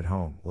about it at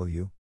home, will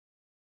you?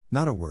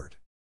 Not a word.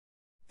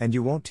 And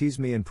you won't tease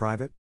me in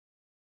private?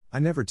 I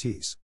never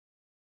tease.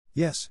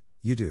 Yes,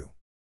 you do.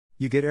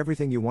 You get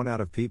everything you want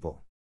out of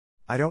people.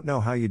 I don't know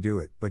how you do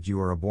it, but you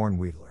are a born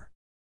wheedler.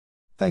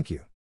 Thank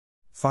you.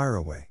 Fire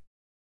away.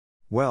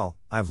 Well,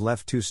 I've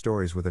left 2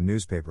 stories with a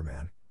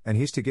newspaperman, and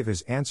he's to give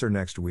his answer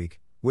next week,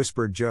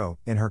 whispered Joe,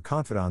 in her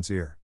confidant's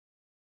ear.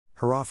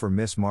 Hurrah for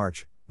Miss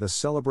March, the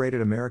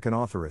celebrated American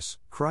authoress,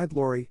 cried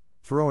Laurie,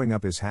 throwing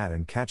up his hat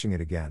and catching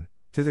it again,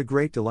 to the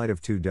great delight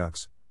of 2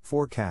 ducks,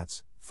 4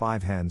 cats,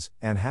 5 hens,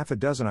 and half a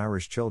dozen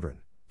Irish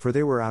children, for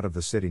they were out of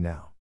the city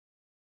now.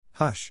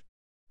 Hush.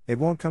 It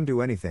won't come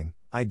to anything,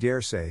 I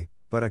dare say,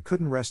 but I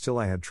couldn't rest till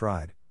I had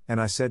tried, and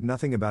I said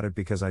nothing about it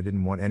because I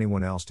didn't want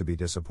anyone else to be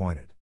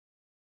disappointed.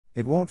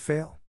 It won't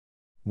fail.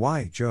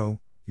 Why, Joe,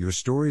 your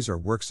stories are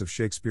works of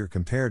Shakespeare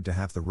compared to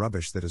half the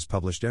rubbish that is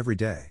published every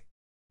day.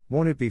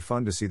 Won't it be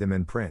fun to see them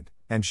in print,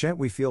 and shan't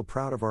we feel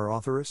proud of our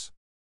authoress?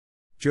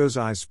 Joe's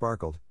eyes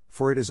sparkled,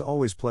 for it is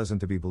always pleasant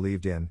to be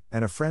believed in,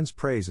 and a friend's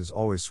praise is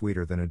always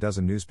sweeter than a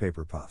dozen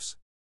newspaper puffs.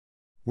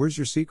 Where's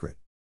your secret?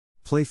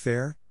 Play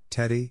fair,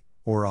 Teddy,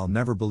 or I'll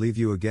never believe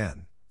you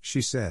again,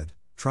 she said,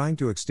 trying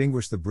to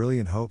extinguish the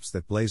brilliant hopes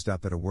that blazed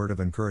up at a word of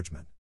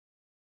encouragement.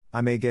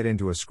 I may get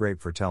into a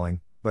scrape for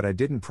telling, but I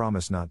didn't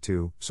promise not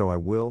to, so I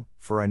will,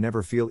 for I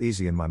never feel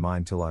easy in my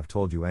mind till I've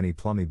told you any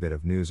plummy bit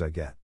of news I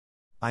get.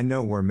 I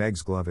know where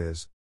Meg's glove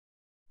is.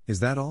 Is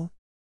that all?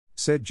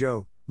 Said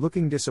Joe,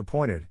 looking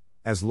disappointed,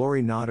 as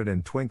Laurie nodded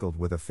and twinkled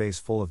with a face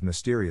full of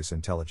mysterious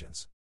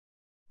intelligence.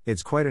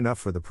 It's quite enough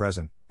for the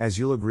present, as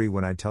you'll agree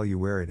when I tell you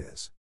where it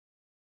is.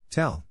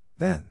 Tell,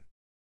 then.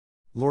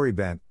 Laurie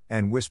bent,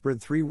 and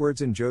whispered 3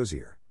 words in Joe's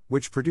ear,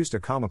 which produced a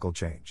comical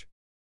change.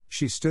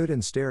 She stood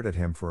and stared at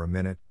him for a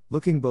minute,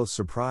 looking both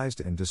surprised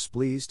and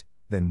displeased,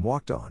 then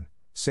walked on,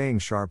 saying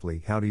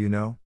sharply, How do you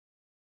know?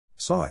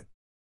 Saw it.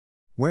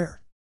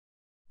 Where?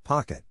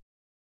 Pocket.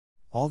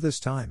 All this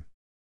time?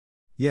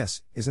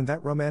 Yes, isn't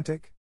that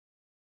romantic?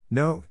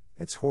 No,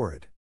 it's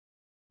horrid.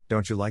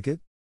 Don't you like it?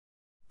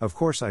 Of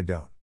course I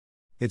don't.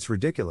 It's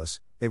ridiculous,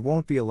 it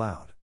won't be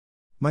allowed.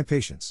 My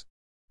patience.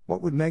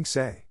 What would Meg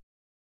say?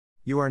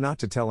 You are not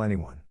to tell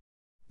anyone.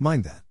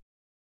 Mind that.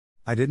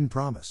 I didn't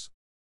promise.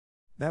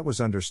 That was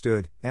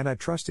understood, and I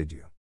trusted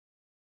you.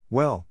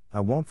 Well, I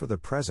won't for the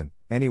present,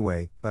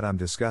 anyway, but I'm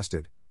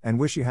disgusted, and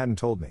wish you hadn't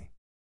told me.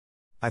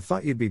 I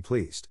thought you'd be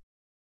pleased.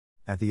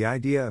 At the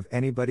idea of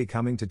anybody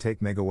coming to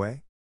take Meg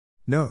away?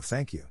 No,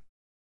 thank you.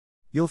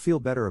 You'll feel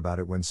better about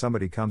it when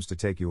somebody comes to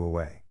take you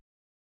away.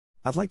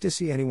 I'd like to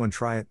see anyone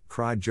try it,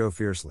 cried Joe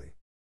fiercely.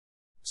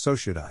 So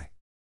should I.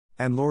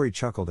 And Laurie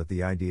chuckled at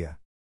the idea.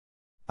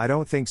 I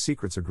don't think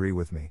secrets agree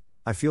with me,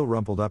 I feel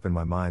rumpled up in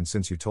my mind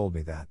since you told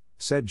me that,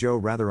 said Joe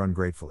rather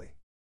ungratefully.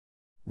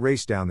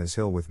 Race down this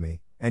hill with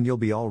me, and you'll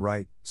be all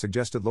right,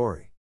 suggested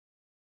Laurie.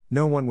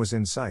 No one was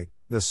in sight,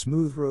 the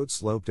smooth road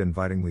sloped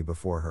invitingly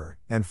before her,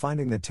 and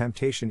finding the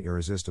temptation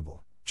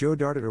irresistible, Joe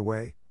darted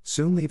away,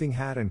 soon leaving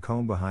hat and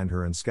comb behind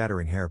her and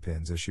scattering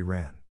hairpins as she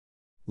ran.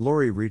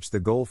 Laurie reached the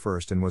goal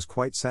first and was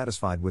quite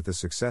satisfied with the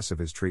success of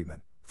his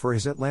treatment, for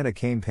his Atlanta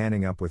came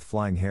panning up with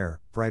flying hair,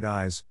 bright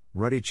eyes,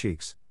 ruddy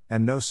cheeks,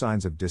 and no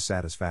signs of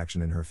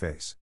dissatisfaction in her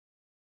face.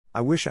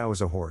 I wish I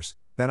was a horse,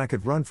 then I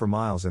could run for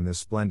miles in this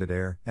splendid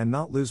air and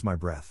not lose my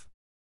breath.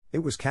 It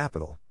was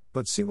capital,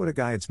 but see what a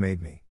guy it's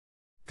made me.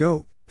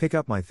 Go, pick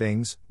up my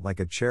things, like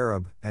a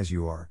cherub, as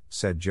you are,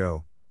 said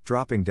Joe,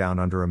 dropping down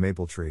under a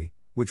maple tree,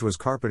 which was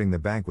carpeting the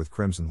bank with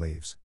crimson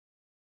leaves.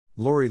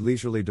 Laurie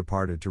leisurely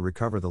departed to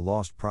recover the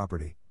lost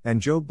property,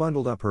 and Joe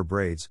bundled up her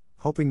braids,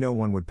 hoping no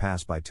one would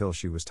pass by till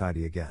she was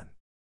tidy again.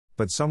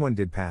 But someone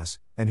did pass,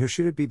 and who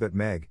should it be but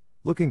Meg,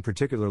 looking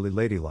particularly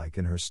ladylike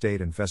in her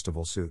state and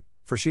festival suit,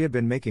 for she had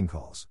been making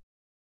calls.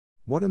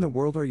 What in the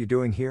world are you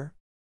doing here?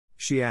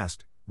 She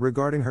asked,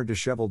 regarding her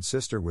disheveled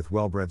sister with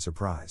well-bred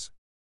surprise.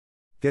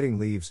 Getting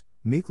leaves,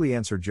 meekly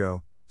answered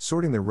Joe,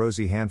 sorting the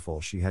rosy handful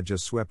she had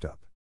just swept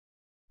up.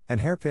 And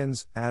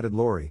hairpins, added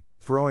Laurie,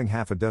 throwing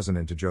half a dozen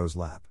into Joe's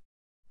lap.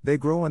 They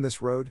grow on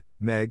this road,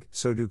 Meg,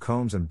 so do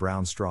combs and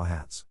brown straw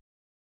hats.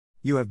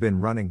 You have been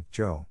running,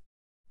 Joe.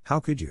 How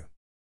could you?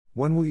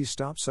 When will you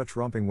stop such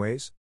romping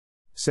ways?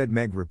 Said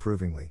Meg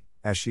reprovingly,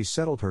 as she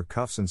settled her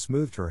cuffs and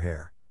smoothed her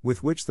hair,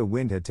 with which the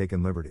wind had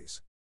taken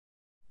liberties.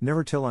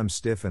 Never till I'm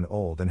stiff and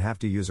old and have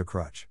to use a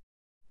crutch.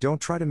 Don't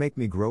try to make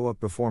me grow up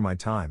before my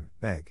time,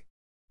 Meg.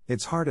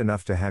 It's hard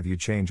enough to have you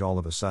change all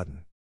of a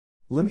sudden.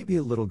 Let me be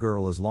a little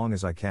girl as long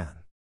as I can.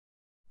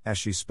 As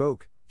she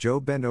spoke, Joe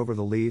bent over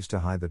the leaves to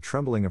hide the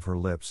trembling of her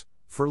lips,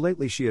 for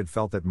lately she had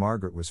felt that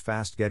Margaret was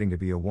fast getting to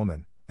be a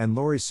woman, and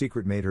Laurie's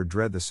secret made her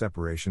dread the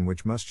separation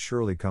which must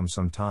surely come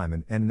some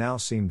time and now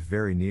seemed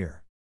very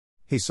near.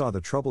 He saw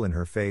the trouble in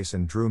her face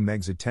and drew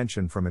Meg's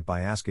attention from it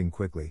by asking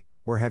quickly,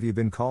 "Where have you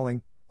been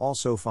calling? All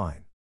so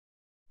fine."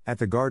 "At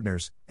the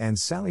gardener's, and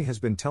Sally has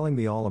been telling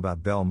me all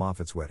about Belle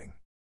Moffat's wedding.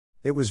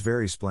 It was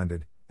very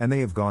splendid, and they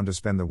have gone to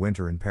spend the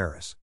winter in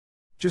Paris.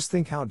 Just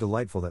think how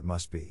delightful that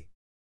must be."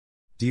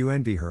 "Do you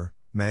envy her,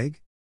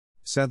 Meg?"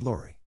 said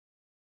Laurie.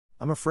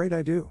 "I'm afraid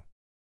I do."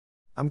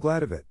 "I'm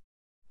glad of it,"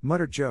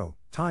 muttered Joe,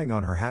 tying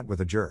on her hat with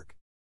a jerk.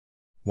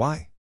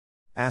 "Why?"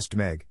 asked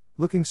Meg,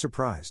 looking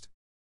surprised.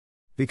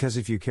 "Because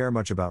if you care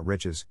much about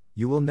riches,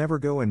 you will never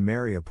go and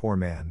marry a poor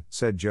man,"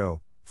 said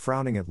Joe,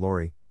 frowning at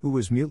Laurie, who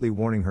was mutely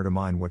warning her to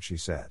mind what she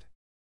said.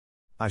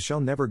 "I shall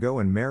never go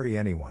and marry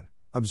anyone,"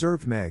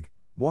 observed Meg,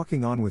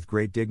 walking on with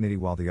great dignity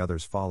while the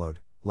others followed,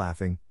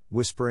 laughing,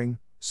 whispering,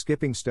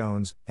 skipping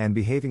stones, and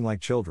behaving like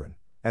children,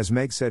 as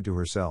Meg said to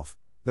herself,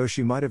 though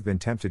she might have been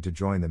tempted to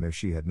join them if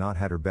she had not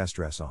had her best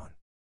dress on.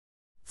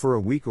 For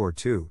a week or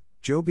two,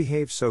 Joe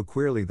behaved so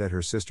queerly that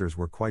her sisters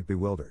were quite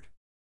bewildered.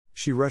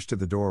 She rushed to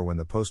the door when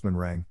the postman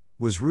rang,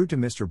 was rude to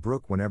Mr.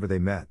 Brooke whenever they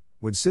met,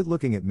 would sit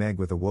looking at Meg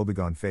with a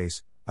woebegone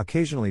face,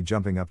 occasionally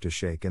jumping up to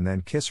shake and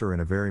then kiss her in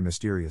a very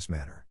mysterious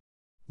manner.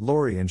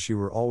 Laurie and she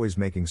were always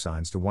making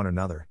signs to one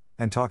another,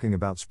 and talking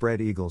about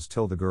spread eagles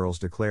till the girls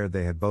declared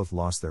they had both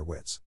lost their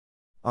wits.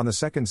 On the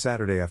second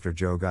Saturday after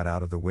Joe got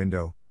out of the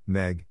window,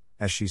 Meg,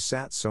 as she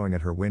sat sewing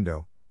at her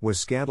window, was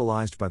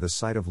scandalized by the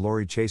sight of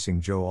Laurie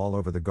chasing Joe all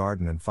over the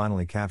garden and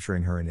finally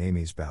capturing her in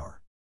Amy's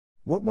bower.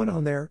 What went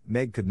on there,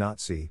 Meg could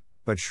not see,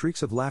 but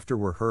shrieks of laughter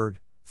were heard,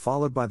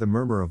 followed by the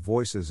murmur of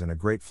voices and a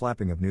great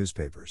flapping of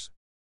newspapers.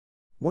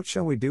 "What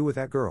shall we do with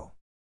that girl?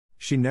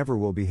 She never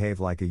will behave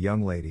like a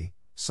young lady,"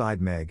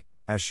 sighed Meg,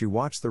 as she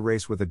watched the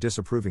race with a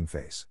disapproving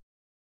face.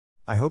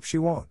 "I hope she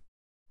won't.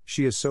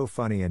 She is so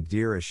funny and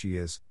dear as she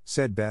is,"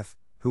 said Beth,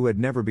 who had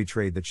never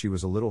betrayed that she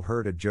was a little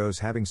hurt at Joe's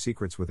having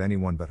secrets with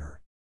anyone but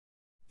her.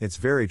 "It's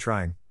very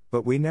trying,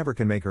 but we never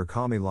can make her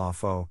call me la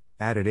faux,"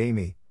 added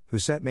Amy, who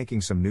sat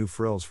making some new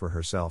frills for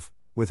herself,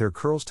 with her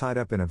curls tied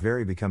up in a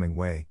very becoming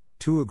way,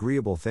 two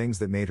agreeable things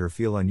that made her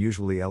feel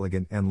unusually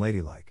elegant and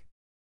ladylike.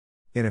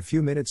 In a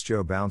few minutes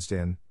Joe bounced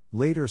in,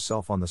 laid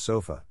herself on the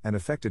sofa, and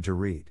affected to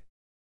read.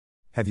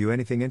 "Have you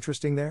anything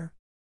interesting there?"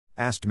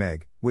 asked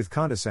Meg, with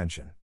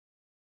condescension.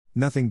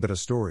 "Nothing but a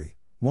story,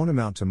 won't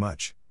amount to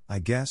much, I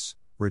guess,"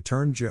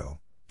 returned Joe,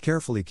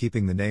 carefully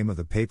keeping the name of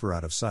the paper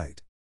out of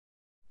sight.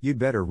 "You'd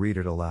better read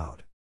it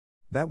aloud.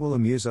 That will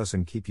amuse us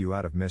and keep you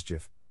out of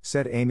mischief,"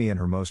 said Amy in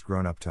her most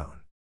grown-up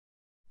tone.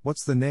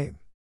 "What's the name?"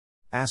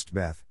 asked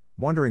Beth,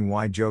 wondering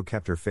why Joe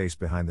kept her face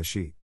behind the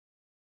sheet.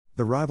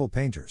 "The Rival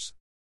Painters."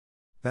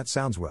 "That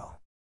sounds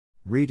well.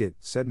 Read it,"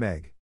 said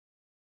Meg.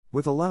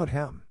 With a loud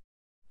hem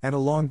and a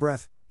long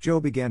breath, Joe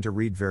began to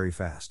read very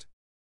fast.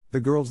 The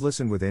girls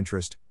listened with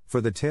interest,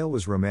 for the tale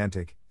was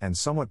romantic, and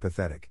somewhat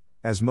pathetic,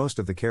 as most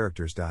of the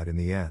characters died in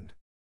the end.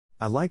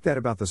 "I like that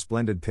about the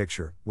splendid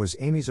picture," was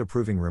Amy's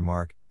approving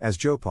remark, as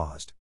Joe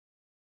paused.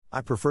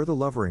 "I prefer the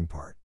lovering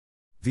part.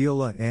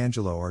 Viola and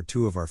Angelo are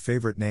two of our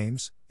favorite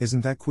names,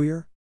 isn't that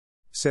queer?"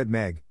 said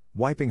Meg,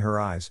 wiping her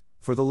eyes,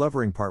 for the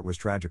lovering part was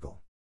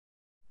tragical.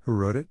 "Who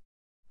wrote it?"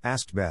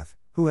 asked Beth,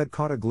 who had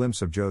caught a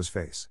glimpse of Joe's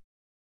face.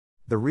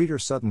 The reader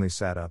suddenly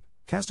sat up,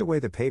 cast away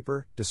the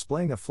paper,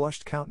 displaying a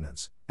flushed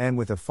countenance, and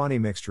with a funny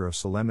mixture of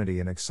solemnity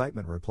and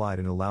excitement replied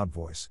in a loud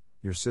voice,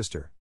 "Your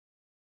sister."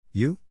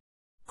 "You?"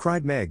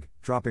 cried Meg,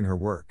 dropping her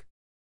work.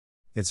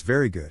 "It's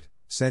very good,"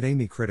 said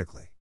Amy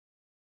critically.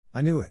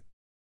 I knew it.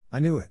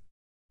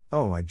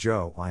 Oh my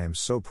Joe, I am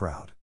so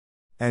proud."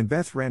 And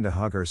Beth ran to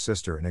hug her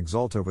sister and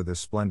exult over this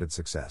splendid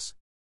success.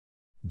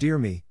 Dear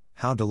me,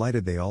 how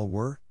delighted they all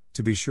were,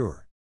 to be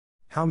sure.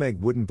 How Meg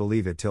wouldn't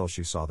believe it till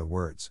she saw the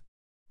words.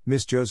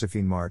 Miss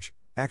Josephine March,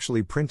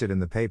 actually printed in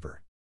the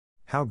paper.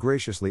 How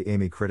graciously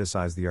Amy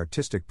criticized the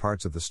artistic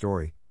parts of the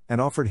story,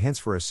 and offered hints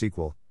for a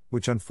sequel,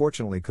 which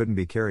unfortunately couldn't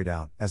be carried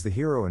out, as the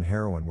hero and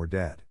heroine were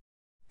dead.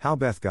 How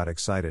Beth got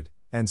excited,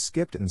 and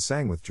skipped and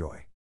sang with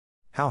joy.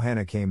 How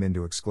Hannah came in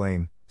to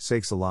exclaim,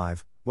 "Sakes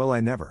alive, well I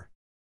never,"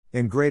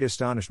 in great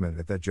astonishment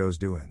at that Joe's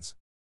doings.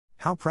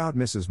 How proud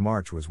Mrs.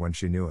 March was when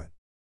she knew it.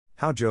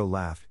 How Joe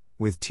laughed,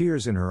 with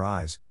tears in her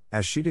eyes,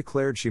 as she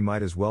declared she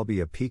might as well be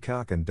a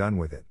peacock and done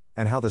with it,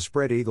 and how the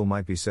spread eagle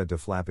might be said to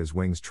flap his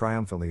wings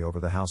triumphantly over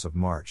the house of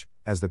March,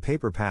 as the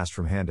paper passed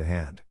from hand to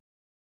hand.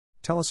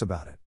 "Tell us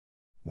about it.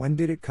 When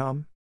did it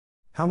come?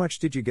 How much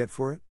did you get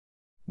for it?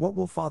 What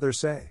will father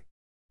say?"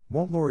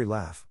 Won't Lori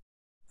laugh?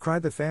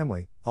 Cried the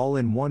family, all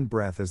in one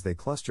breath as they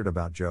clustered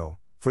about Joe,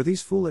 for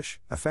these foolish,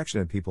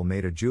 affectionate people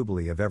made a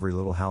jubilee of every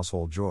little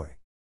household joy.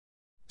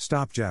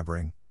 Stop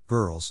jabbering,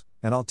 girls,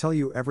 and I'll tell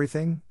you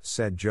everything,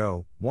 said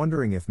Joe,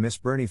 wondering if Miss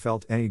Burney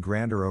felt any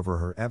grander over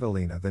her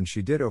Evelina than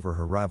she did over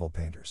her rival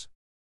painters.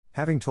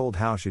 Having told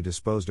how she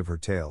disposed of her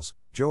tales,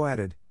 Joe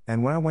added,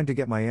 and when I went to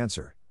get my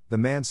answer, the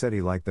man said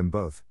he liked them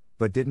both,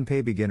 but didn't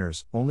pay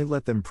beginners, only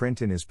let them print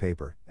in his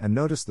paper, and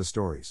notice the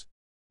stories.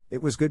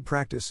 It was good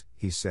practice,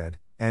 he said,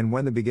 and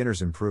when the beginners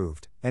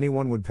improved,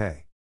 anyone would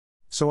pay.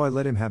 So I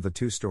let him have the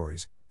 2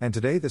 stories, and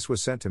today this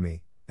was sent to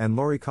me, and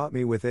Laurie caught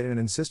me with it and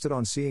insisted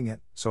on seeing it,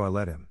 so I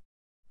let him.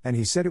 And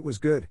he said it was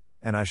good,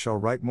 and I shall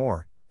write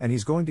more, and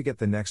he's going to get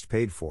the next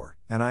paid for,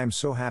 and I am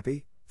so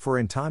happy, for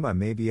in time I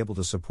may be able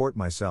to support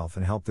myself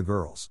and help the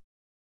girls.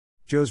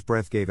 Joe's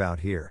breath gave out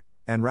here,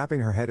 and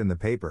wrapping her head in the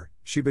paper,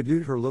 she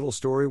bedewed her little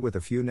story with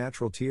a few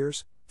natural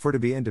tears, for to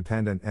be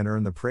independent and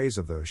earn the praise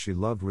of those she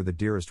loved were the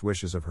dearest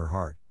wishes of her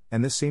heart,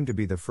 and this seemed to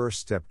be the first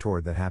step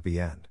toward that happy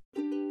end.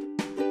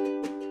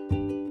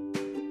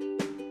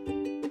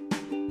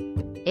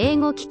 英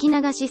語聞き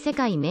流し世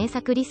界名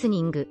作リス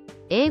ニング、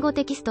英語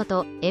テキスト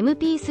と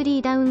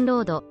MP3 ダウンロ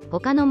ード、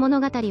他の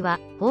物語は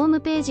ホーム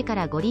ページか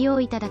らご利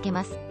用いただけ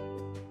ます。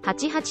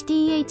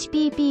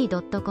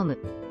88thpp.com、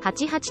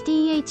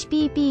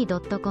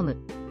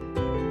88thpp.com